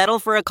just settle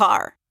for a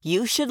car.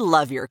 You should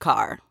love your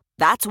car.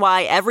 That's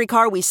why every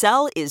car we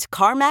sell is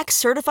CarMax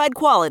certified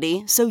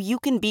quality, so you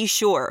can be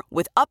sure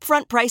with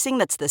upfront pricing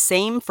that's the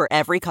same for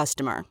every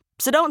customer.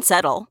 So don't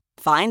settle.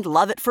 Find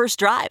love at first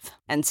drive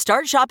and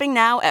start shopping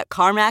now at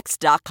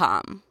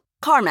CarMax.com.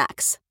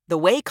 CarMax, the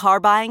way car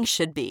buying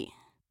should be.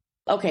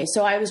 Okay,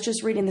 so I was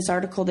just reading this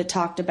article that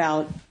talked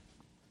about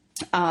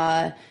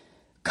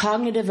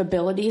cognitive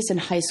abilities in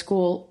high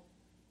school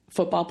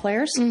football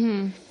players.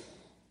 Mm-hmm.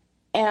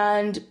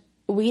 And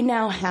we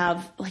now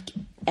have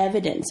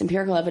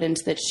empirical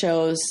evidence that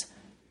shows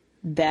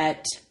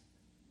that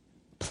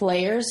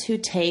players who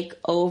take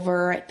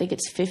over, I think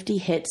it's 50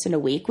 hits in a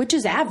week, which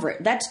is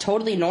average. That's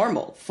totally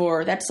normal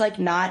that's like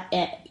not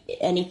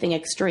anything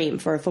extreme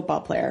for a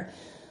football player,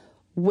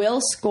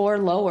 will score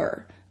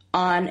lower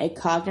on a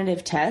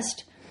cognitive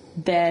test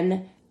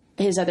than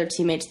his other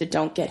teammates that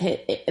don't get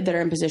hit, that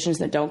are in positions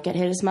that don't get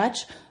hit as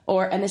much.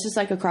 And this is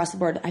like across the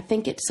board. I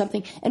think it's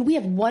something, and we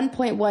have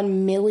 1.1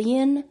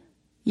 million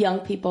young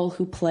people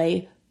who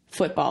play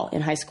football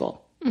in high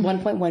school.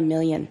 1.1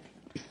 million.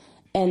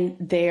 And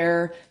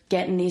they're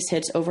getting these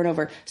hits over and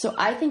over. So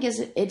I think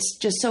it's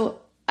just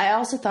so, I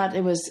also thought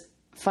it was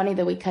funny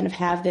that we kind of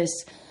have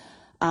this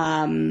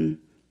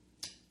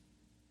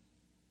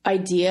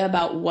idea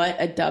about what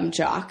a dumb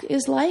jock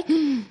is like.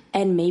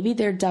 And maybe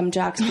they're dumb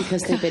jocks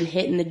because they've been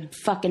hit in the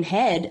fucking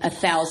head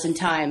 1,000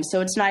 times. So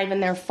it's not even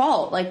their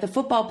fault. Like the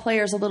football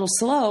player's a little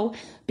slow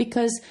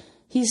because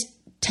he's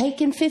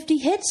taken 50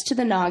 hits to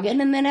the noggin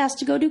and then has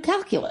to go do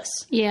calculus.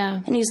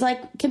 Yeah. And he's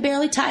like, can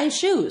barely tie his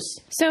shoes.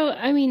 So,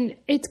 I mean,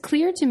 it's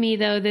clear to me,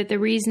 though, that the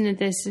reason that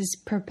this is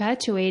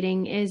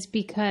perpetuating is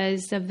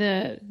because of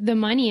the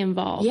money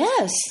involved.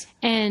 Yes.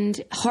 And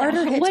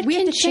harder hits. What we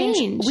can have to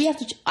change? We have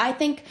to. I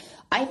think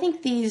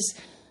these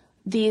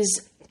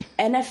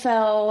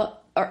NFL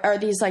or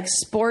these like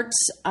sports,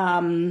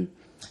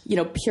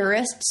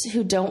 purists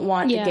who don't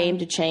want the game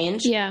to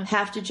change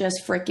have to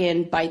just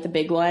frickin' bite the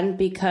big one,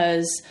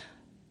 because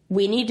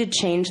we need to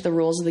change the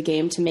rules of the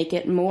game to make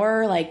it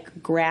more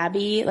like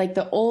grabby. Like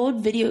the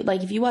old video,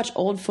 like if you watch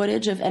old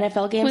footage of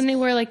NFL games. When they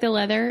wear like the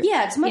leather?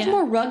 Yeah, it's much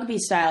more rugby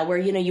style where,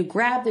 you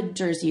grab the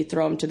jersey, you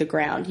throw them to the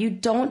ground. You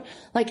don't,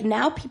 like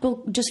now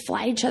people just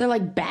fly each other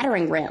like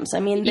battering rams. I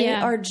mean, they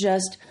are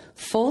just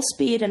full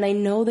speed, and I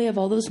know they have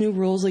all those new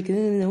rules like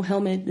no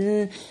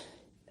helmet.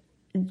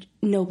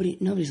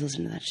 Nobody's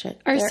listening to that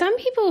shit. Are some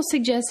people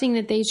suggesting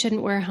that they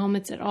shouldn't wear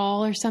helmets at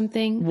all or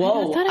something?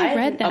 Whoa. I thought I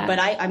read that. But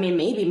I mean,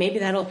 maybe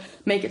that'll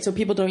make it so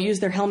people don't use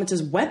their helmets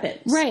as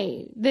weapons.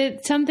 Right.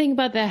 Something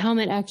about the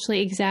helmet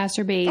actually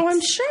exacerbates. Oh,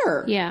 I'm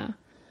sure. Yeah.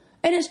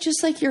 And it's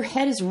just like your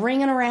head is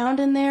ringing around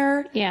in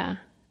there. Yeah.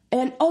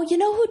 And, you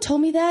know who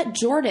told me that?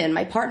 Jordan,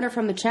 my partner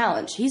from the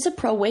challenge. He's a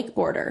pro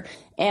wakeboarder.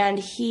 And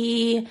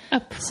A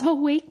pro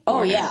wakeboarder?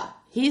 Oh, yeah.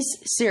 He's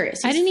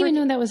serious. I didn't even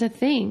know that was a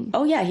thing.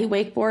 Oh, yeah. He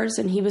wakeboards,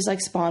 and he was,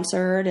 like,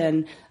 sponsored.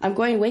 And I'm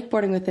going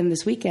wakeboarding with him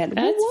this weekend.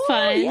 That's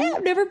fun. Yeah,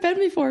 I've never been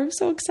before. I'm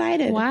so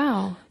excited.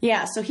 Wow.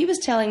 Yeah, so he was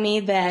telling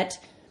me that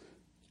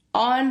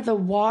on the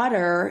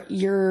water,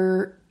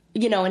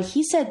 and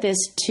he said this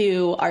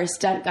to our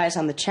stunt guys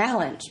on the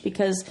challenge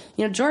because,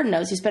 Jordan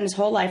knows he spent his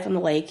whole life on the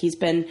lake. He's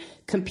been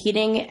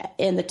competing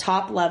in the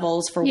top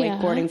levels for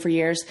wakeboarding for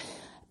years.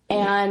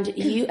 And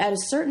at a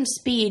certain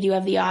speed, you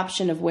have the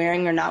option of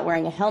wearing or not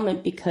wearing a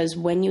helmet, because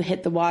when you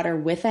hit the water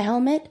with a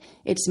helmet,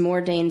 it's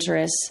more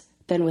dangerous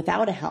than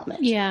without a helmet.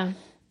 Yeah.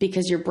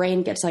 Because your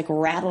brain gets like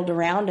rattled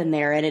around in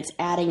there, and it's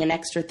adding an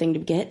extra thing to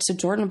get. So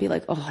Jordan will be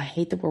like, I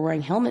hate that we're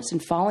wearing helmets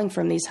and falling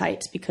from these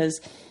heights,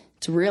 because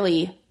it's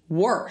really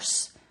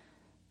worse.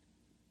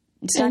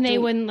 And they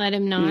wouldn't let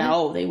him not?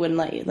 No, they wouldn't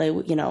let you,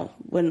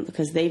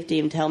 because they've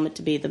deemed helmet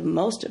to be the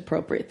most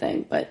appropriate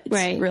thing, but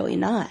it's really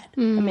not.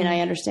 Mm-hmm. I mean, I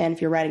understand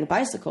if you're riding a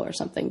bicycle or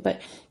something,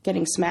 but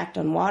getting smacked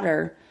on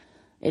water,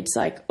 it's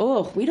like,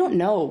 we don't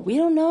know. We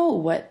don't know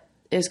what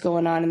is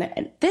going on in there.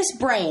 And this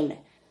brain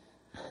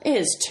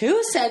is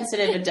too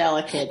sensitive and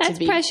delicate to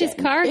be. That's precious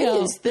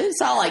cargo. This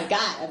is all I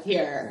got up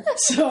here.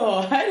 So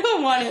I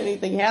don't want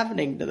anything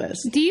happening to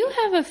this. Do you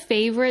have a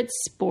favorite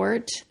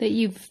sport that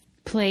you've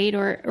played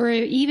or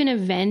even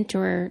event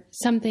or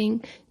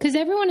something? Because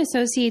everyone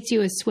associates you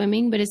with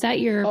swimming, but is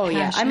that your passion?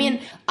 Yeah. I mean,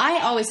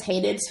 I always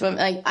hated swimming.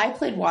 Like, I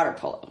played water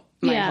polo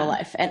my whole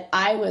life, and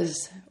I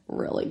was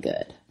really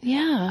good.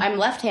 Yeah. I'm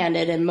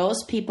left-handed, and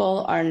most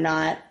people are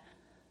not.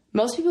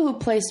 Most people who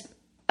play,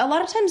 a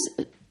lot of times,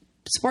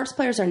 sports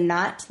players are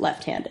not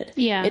left-handed.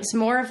 Yeah. It's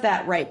more of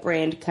that right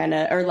brain kind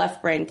of, or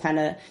left brain kind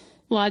of.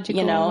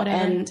 Logical, whatever.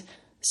 And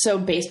so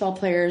baseball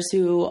players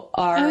who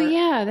are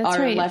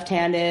right.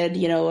 left-handed,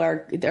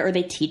 or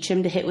they teach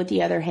them to hit with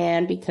the other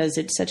hand because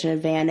it's such an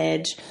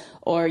advantage,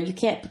 or you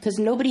can't, because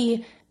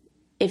nobody,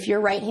 if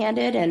you're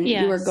right-handed and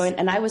you were going,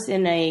 and I was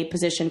in a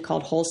position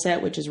called hole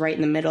set, which is right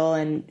in the middle,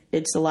 and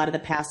it's a lot of the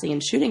passing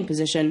and shooting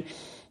position.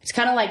 It's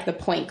kind of like the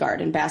point guard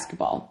in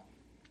basketball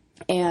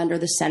or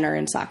the center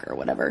in soccer or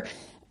whatever.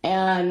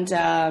 And,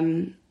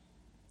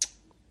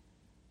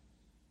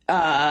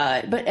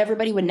 but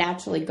everybody would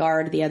naturally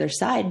guard the other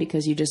side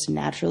because you just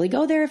naturally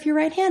go there if you're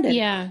right-handed.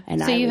 Yeah.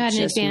 And so I you would had an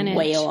just advantage.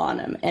 wail on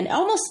him. And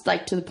almost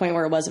like to the point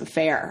where it wasn't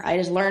fair. I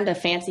just learned a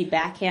fancy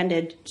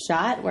backhanded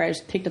shot where I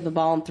just picked up the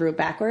ball and threw it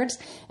backwards.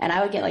 And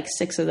I would get like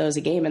 6 of those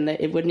a game, and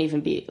it wouldn't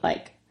even be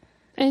like.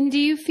 And do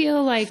you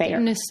feel like fair.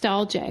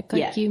 Nostalgic?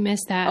 Like you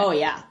miss that? Oh,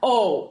 yeah.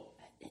 Oh,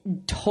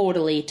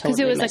 totally. Because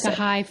it was like a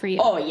high for you.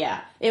 Oh,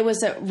 yeah. It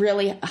was a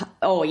really,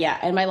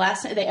 And my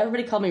last,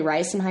 everybody called me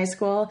Rice in high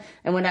school.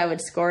 And when I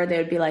would score, they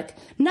would be like,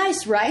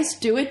 nice, Rice,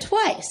 do it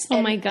twice. Oh,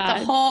 and my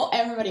God.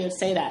 Everybody would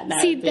say that. And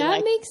See,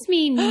 that makes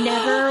me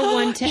never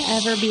want to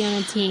ever be on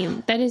a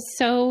team. That is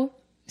so,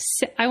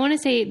 I want to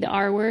say the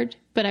R word,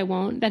 but I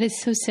won't. That is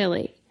so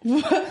silly.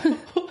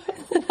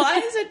 Why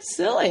is it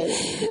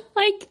silly?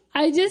 Like,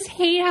 I just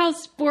hate how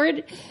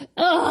sport.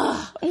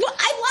 Ugh. Well,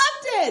 I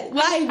loved it.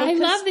 Why? I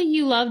love that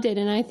you loved it,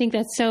 and I think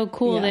that's so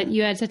cool that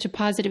you had such a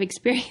positive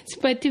experience.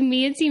 But to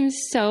me, it seems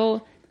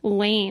so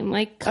lame.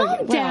 Like,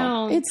 calm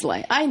down. It's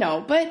lame. I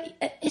know, but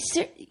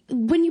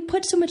when you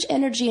put so much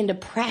energy into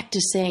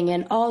practicing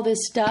and all this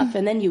stuff,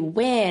 and then you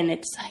win,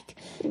 it's like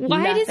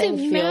why does it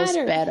feels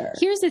matter? Better.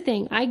 Here's the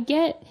thing: I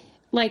get.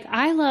 Like,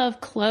 I love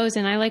clothes,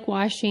 and I like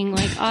watching,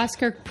 like,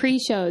 Oscar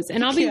pre-shows.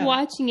 And I'll be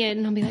watching it,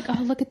 and I'll be like,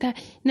 oh, look at that.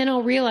 And then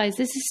I'll realize,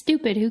 this is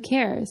stupid. Who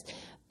cares?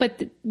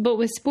 But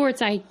with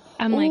sports, I'm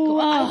like, oh.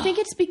 I think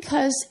it's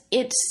because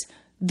it's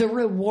the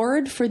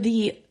reward for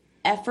the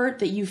effort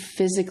that you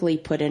physically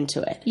put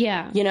into it.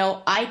 Yeah.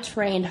 I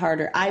trained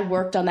harder. I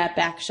worked on that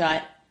back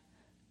shot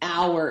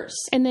hours.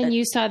 And then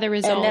you saw the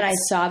results. And then I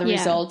saw the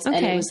results, okay.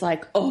 and it was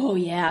like, oh,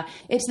 yeah.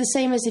 It's the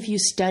same as if you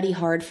study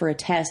hard for a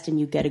test and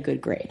you get a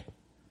good grade.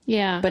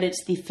 Yeah. But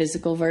it's the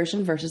physical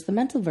version versus the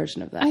mental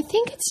version of that. I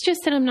think it's just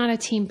that I'm not a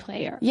team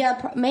player.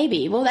 Yeah,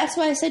 maybe. Well, that's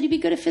why I said you'd be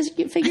good at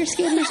figure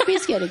skating or speed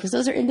skating, because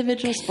those are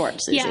individual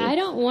sports, Susie. Yeah, I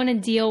don't want to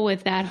deal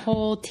with that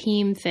whole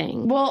team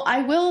thing. Well,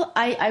 I will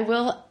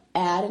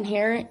add in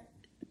here,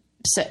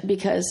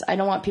 because I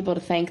don't want people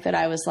to think that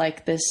I was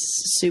like this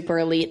super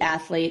elite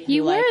athlete.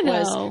 You were,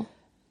 though.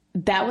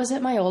 That was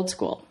at my old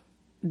school.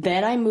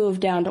 Then I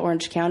moved down to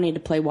Orange County to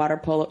play water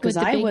polo because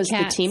I was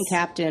the team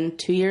captain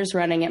 2 years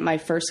running at my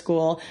first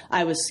school.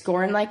 I was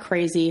scoring like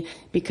crazy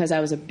because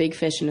I was a big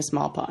fish in a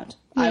small pond.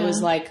 Yeah. I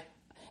was like,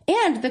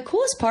 and the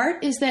coolest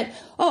part is that,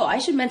 I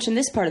should mention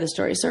this part of the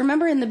story. So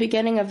remember in the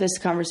beginning of this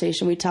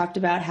conversation, we talked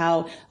about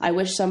how I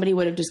wish somebody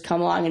would have just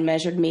come along and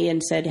measured me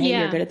and said, hey,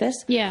 you're good at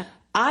this? Yeah.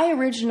 I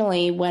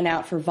originally went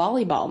out for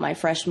volleyball my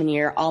freshman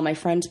year. All my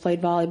friends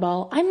played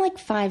volleyball. I'm like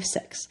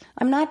 5'6".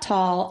 I'm not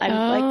tall. I'm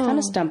like kind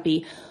of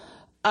stumpy.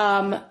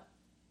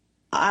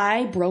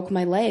 I broke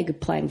my leg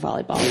playing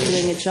volleyball,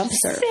 doing a jump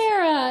serve.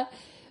 Sarah!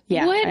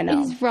 Yeah, what I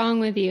know. is wrong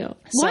with you?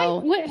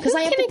 So, because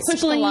I have to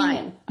push the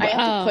line. I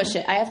have to push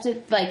it. I have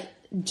to,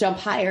 jump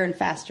higher and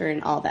faster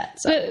and all that.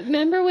 So. But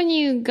remember when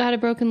you got a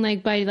broken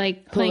leg by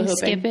playing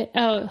skip it?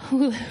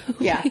 Oh,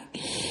 yeah.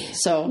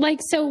 So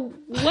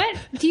what?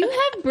 Do you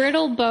have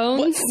brittle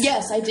bones?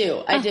 Yes, I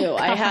do. I do.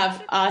 I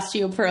have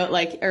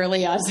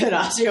early onset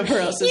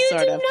osteoporosis. You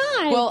sort do of.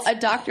 not. Well, a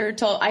doctor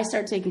I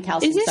started taking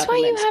calcium supplements. Is this why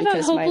you have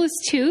a hopeless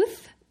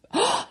tooth?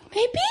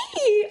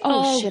 Maybe.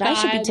 Oh shit! God. I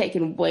should be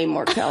taking way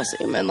more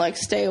calcium and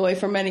stay away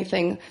from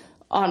anything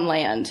on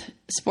land,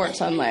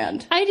 sports on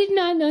land. I did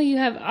not know you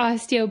have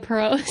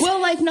osteoporosis. Well,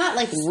 not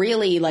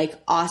really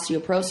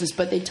osteoporosis,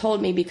 but they told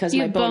me because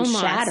my bone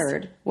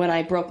shattered when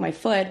I broke my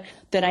foot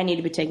that I need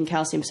to be taking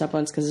calcium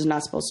supplements because it's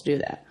not supposed to do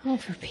that. Oh,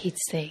 for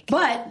Pete's sake.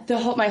 But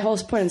my whole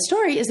point of the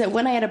story is that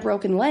when I had a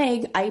broken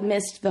leg, I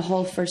missed the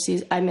whole first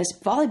season. I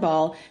missed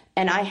volleyball,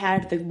 and I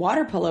had the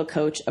water polo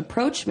coach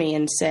approach me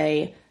and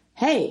say,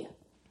 hey,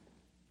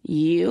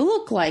 you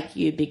look like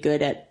you'd be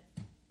good at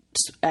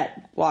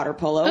water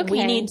polo. Okay.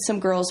 We need some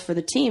girls for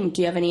the team.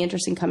 Do you have any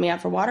interest in coming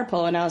out for water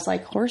polo? And I was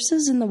like,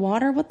 horses in the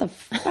water? What the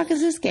fuck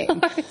is this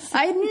game?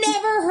 I'd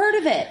never heard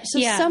of it.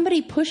 So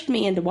somebody pushed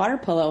me into water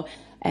polo,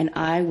 and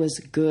I was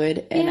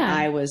good, and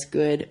I was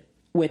good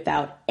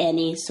without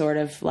any sort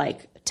of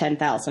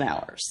 10,000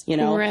 hours,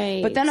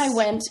 Right. But then I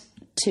went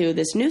to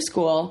this new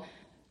school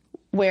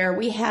where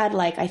we had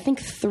I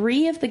think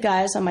 3 of the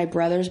guys on my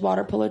brother's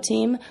water polo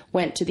team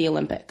went to the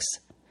Olympics.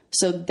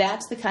 So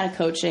that's the kind of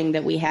coaching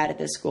that we had at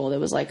this school. That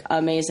was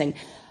amazing.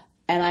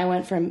 And I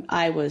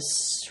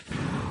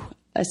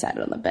sat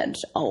on the bench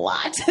a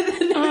lot in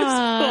the new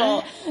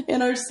school.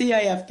 In our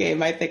CIF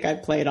game, I think I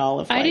played all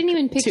of I didn't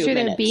even picture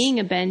there being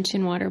a bench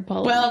in water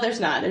polo. Well,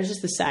 there's not. There's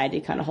just the side you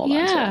kind of hold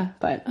on to.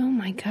 But oh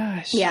my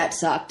gosh. Yeah, it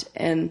sucked.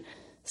 And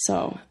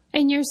so...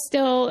 And you're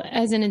still,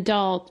 as an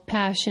adult,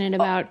 passionate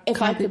about...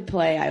 If I could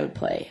play, I would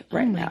play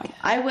right now. God.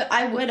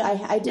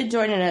 I did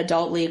join an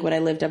adult league when I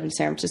lived up in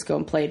San Francisco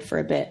and played for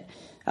a bit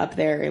up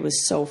there.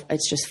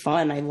 It's just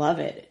fun. I love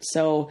it.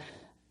 So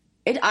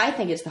I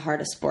think it's the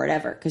hardest sport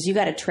ever because you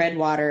got to tread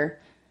water.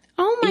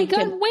 Oh my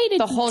God, wait, it's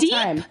the whole deep.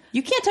 time.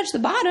 You can't touch the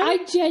bottom.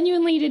 I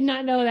genuinely did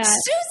not know that.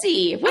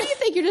 Susie, what do you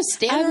think? You're just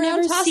standing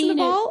around tossing the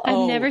ball?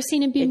 I've never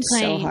seen it being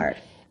played. It's so hard.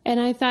 And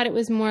I thought it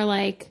was more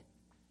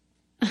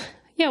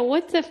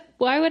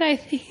why would I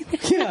think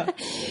that?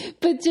 Yeah.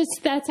 But just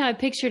that's how I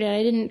pictured it.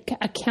 I didn't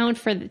account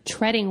for the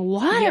treading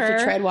water. You have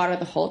to tread water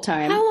the whole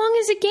time. How long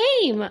is a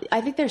game? I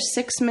think there's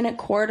 6-minute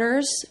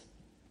quarters.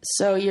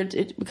 So Sarah,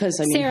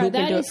 who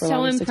can do it for so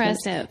longer than 6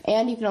 minutes? impressive.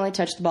 And you can only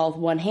touch the ball with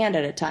one hand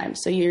at a time.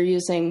 So you're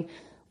using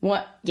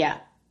one. Yeah.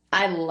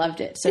 I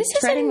loved it. So this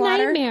treading is a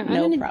nightmare. water,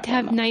 no I'm problem. To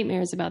have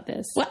nightmares about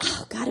this. Well,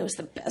 oh God, it was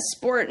the best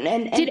sport.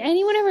 And did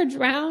anyone ever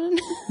drown?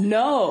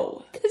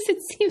 No, because it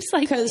seems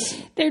like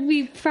there'd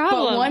be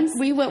problems.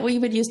 But we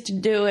would used to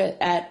do it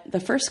at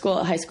the first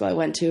high school I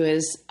went to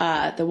is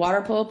the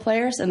water polo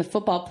players and the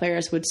football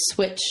players would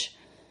switch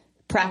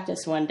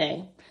practice one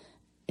day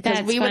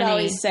because we would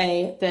always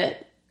say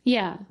that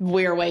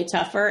we're way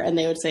tougher and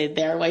they would say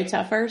they're way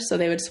tougher, so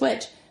they would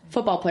switch.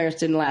 Football players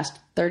didn't last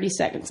 30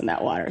 seconds in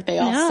that water. They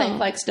all sank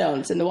like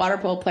stones. And the water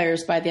polo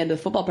players, by the end of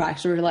the football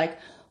practice, were like,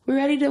 we're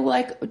ready to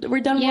we're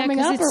done warming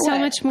up. It's so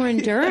much more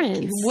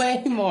endurance.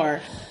 Way more.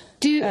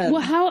 Dude,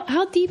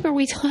 how deep are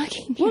we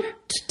talking here?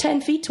 10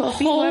 feet, 12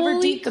 feet,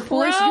 however deep the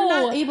pool is.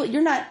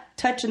 You're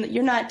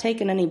not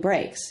taking any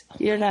breaks.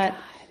 You're not,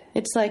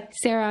 it's like.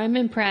 Sarah, I'm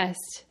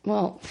impressed.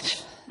 Well.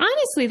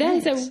 Honestly,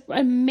 that is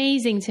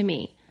amazing to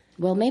me.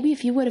 Well, maybe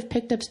if you would have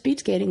picked up speed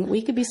skating,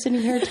 we could be sitting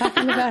here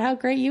talking about how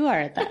great you are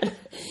at that.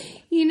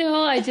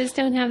 I just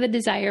don't have the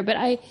desire.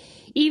 But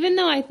even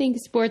though I think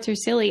sports are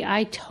silly,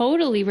 I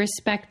totally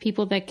respect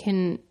people that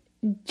can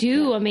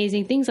do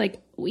amazing things.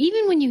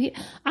 Even when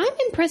I'm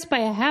impressed by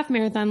a half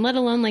marathon, let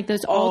alone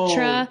those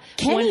ultra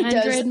Kenny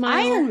 100 does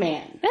mile.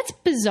 Ironman. That's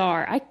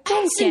bizarre. I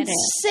don't get it.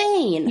 That's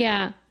insane.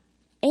 Yeah.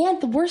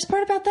 And the worst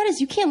part about that is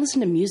you can't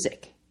listen to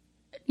music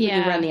when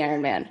you run the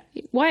Ironman.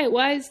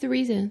 Why is the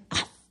reason?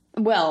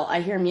 Well,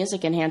 I hear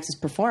music enhances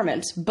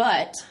performance,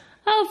 but...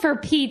 Oh, for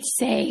Pete's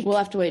sake. We'll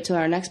have to wait till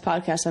our next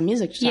podcast on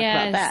music to talk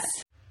about that.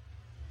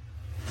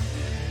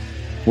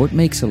 What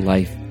makes a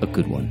life a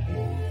good one?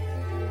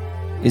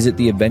 Is it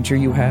the adventure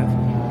you have?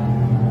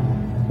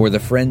 Or the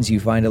friends you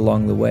find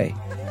along the way?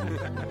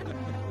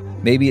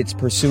 Maybe it's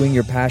pursuing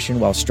your passion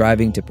while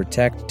striving to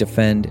protect,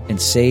 defend,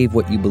 and save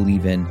what you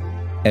believe in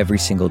every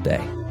single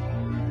day.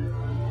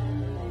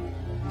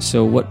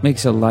 So what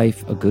makes a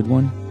life a good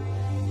one?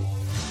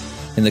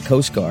 In the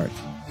Coast Guard,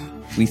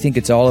 we think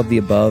it's all of the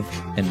above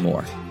and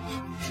more.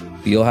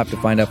 But you'll have to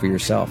find out for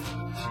yourself.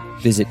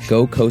 Visit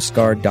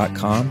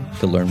gocoastguard.com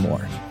to learn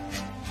more.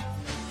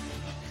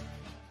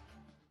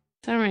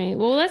 All right.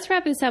 Well, let's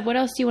wrap this up. What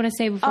else do you want to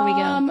say before we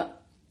go?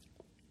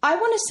 I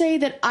want to say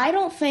that I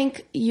don't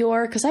think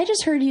because I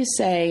just heard you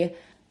say,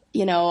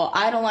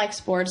 I don't like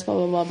sports, blah,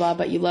 blah, blah, blah,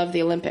 but you love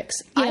the Olympics.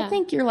 Yeah. I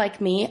think you're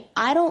like me.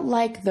 I don't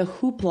like the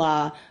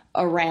hoopla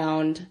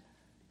around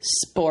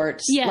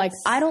sports. Yes. Like,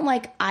 I don't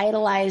like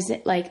idolize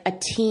it, like a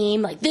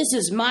team. Like, this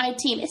is my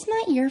team. It's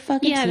not your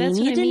fucking team. That's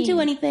what you didn't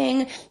do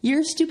anything.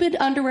 Your stupid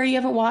underwear you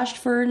haven't washed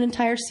for an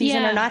entire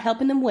season are not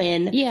helping them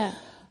win. Yeah.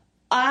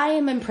 I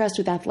am impressed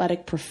with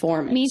athletic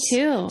performance. Me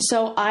too.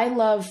 So I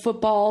love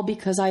football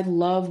because I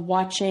love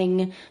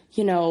watching,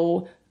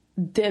 the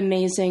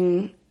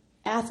amazing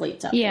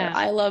athletes out there.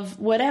 I love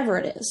whatever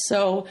it is.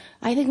 So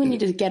I think we need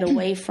to get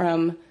away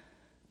from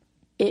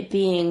it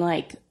being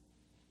like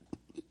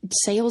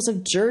sales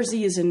of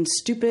jerseys and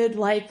stupid,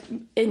 like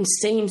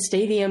insane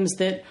stadiums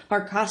that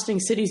are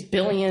costing cities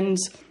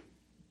billions,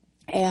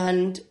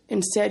 and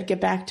instead get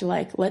back to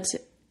like, let's,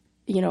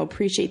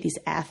 appreciate these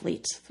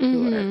athletes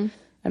who are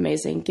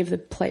amazing. Give the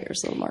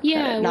players a little more credit.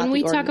 Yeah, when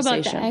we talk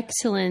about the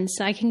excellence,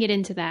 I can get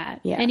into that.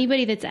 Yeah.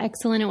 Anybody that's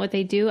excellent at what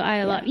they do,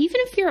 I love. Even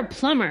if you're a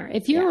plumber,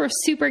 if you're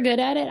super good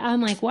at it,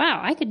 I'm like,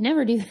 wow, I could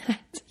never do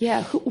that.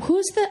 Yeah,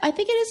 who's I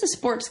think it is a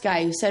sports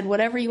guy who said,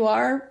 whatever you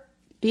are,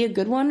 be a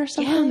good one or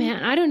something. Yeah,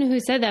 man, I don't know who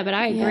said that, but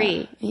I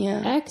agree.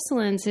 Yeah.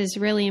 Excellence is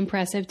really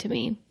impressive to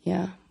me.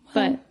 Yeah.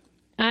 But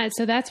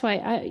so that's why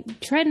I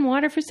treading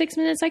water for 6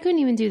 minutes. I couldn't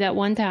even do that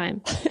one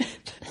time.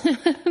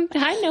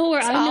 I know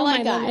where I know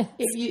my got.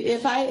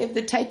 If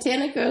the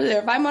Titanic goes,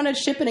 if I'm on a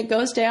ship and it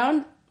goes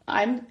down,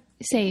 I'm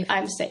safe.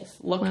 I'm safe.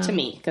 Look to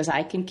me, because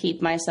I can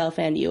keep myself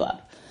and you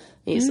up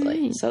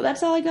easily. Right. So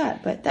that's all I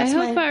got. But that's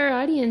I hope our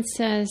audience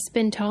has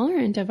been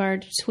tolerant of our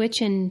switch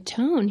in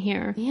tone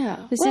here.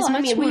 Yeah, this is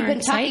much more we've been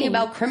exciting. Talking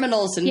about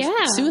criminals and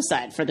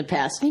suicide for the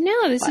past. I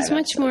know this is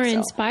much more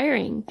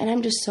inspiring, and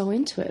I'm just so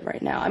into it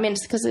right now. I mean,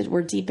 it's because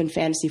we're deep in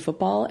fantasy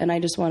football, and I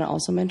just want to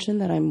also mention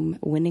that I'm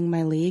winning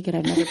my league, and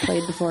I've never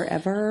played before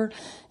ever.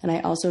 And I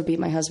also beat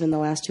my husband the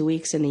last 2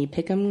 weeks in the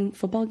pick'em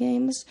football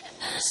games.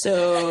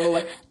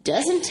 So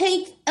doesn't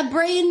take a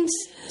brain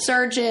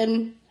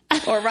surgeon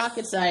or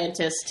rocket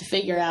scientist to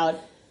figure out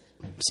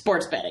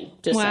sports betting.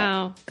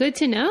 Wow. Good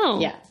to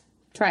know. Yeah.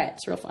 Try it.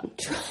 It's real fun.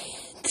 Try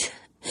it.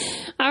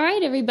 All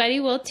right,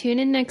 everybody. We'll tune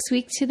in next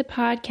week to the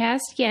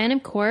podcast again,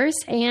 of course.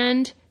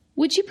 And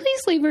would you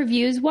please leave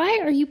reviews?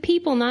 Why are you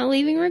people not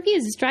leaving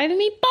reviews? It's driving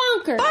me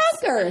bonkers.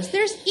 Bonkers.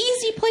 There's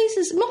easy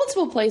places,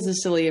 multiple places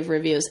to leave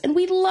reviews. And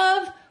we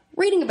love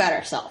reading about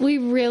ourselves. We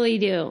really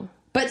do.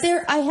 But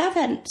I have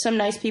had some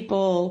nice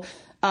people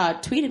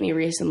tweet at me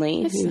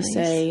recently who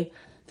say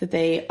that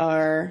they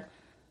are.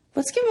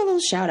 Let's give them a little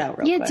shout out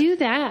real quick. Yeah, do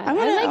that. I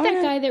like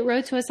that guy that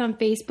wrote to us on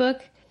Facebook.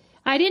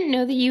 I didn't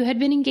know that you had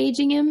been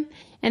engaging him,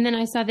 and then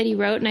I saw that he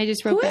wrote, and I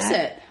just wrote back. Who is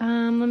it?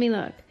 Let me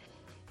look.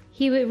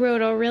 He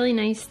wrote all really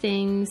nice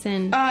things.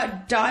 And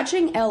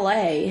Dodging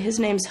LA, his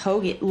name's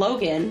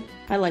Logan.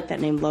 I like that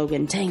name,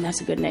 Logan. Dang,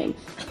 that's a good name.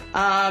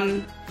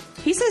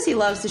 He says he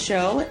loves the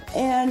show,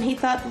 and he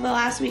thought the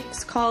last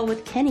week's call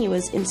with Kenny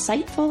was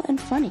insightful and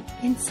funny.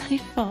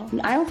 Insightful.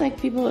 I don't think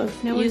people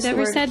have no one's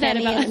ever said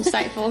Kenny that about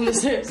insightful in the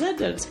same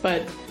sentence,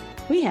 but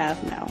we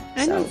have now.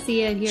 I don't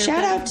see it here.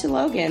 Shout out to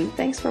Logan.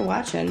 Thanks for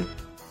watching.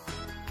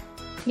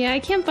 Yeah, I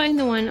can't find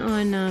the one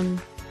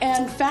on...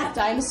 And Fat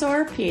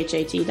Dinosaur,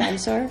 P-H-A-T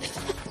Dinosaur.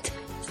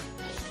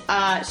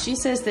 She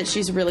says that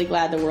she's really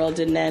glad the world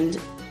didn't end,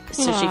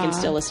 so she can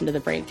still listen to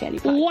the Brain Candy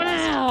podcast.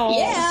 Wow.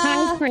 Yeah.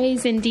 High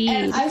praise indeed.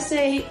 And I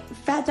say,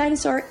 Fat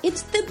Dinosaur,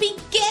 it's the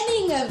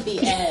beginning of the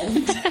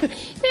end.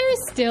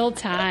 There's still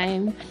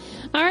time.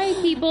 All right,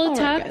 people.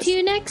 Talk to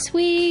you next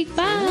week.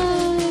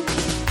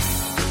 Bye.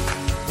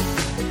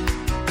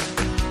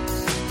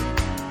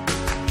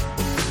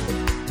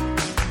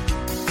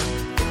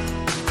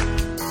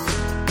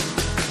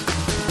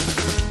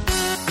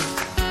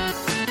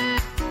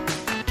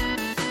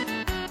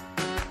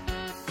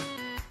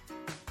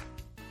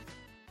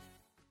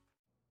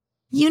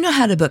 You know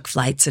how to book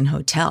flights and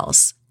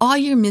hotels. All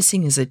you're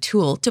missing is a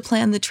tool to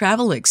plan the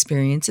travel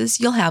experiences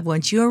you'll have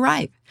once you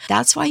arrive.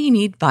 That's why you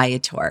need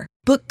Viator.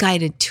 Book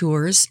guided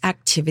tours,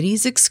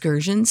 activities,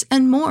 excursions,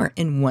 and more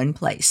in one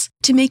place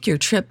to make your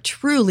trip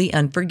truly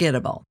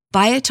unforgettable.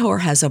 Viator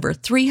has over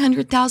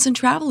 300,000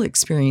 travel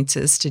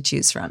experiences to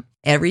choose from.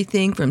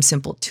 Everything from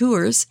simple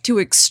tours to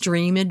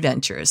extreme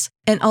adventures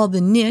and all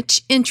the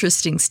niche,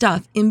 interesting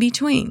stuff in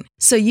between.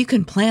 So you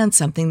can plan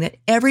something that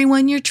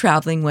everyone you're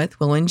traveling with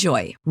will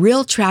enjoy.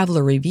 Real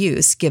traveler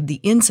reviews give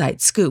the inside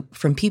scoop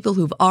from people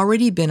who've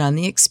already been on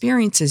the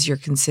experiences you're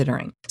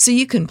considering. So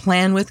you can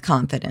plan with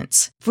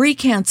confidence. Free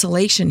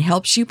cancellation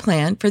helps you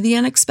plan for the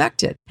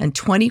unexpected. And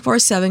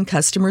 24/7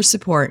 customer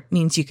support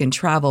means you can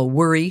travel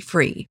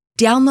worry-free.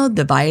 Download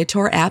the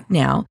Viator app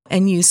now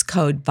and use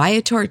code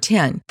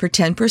Viator10 for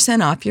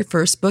 10% off your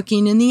first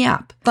booking in the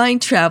app.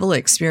 Find travel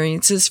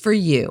experiences for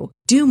you.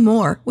 Do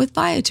more with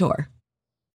Viator.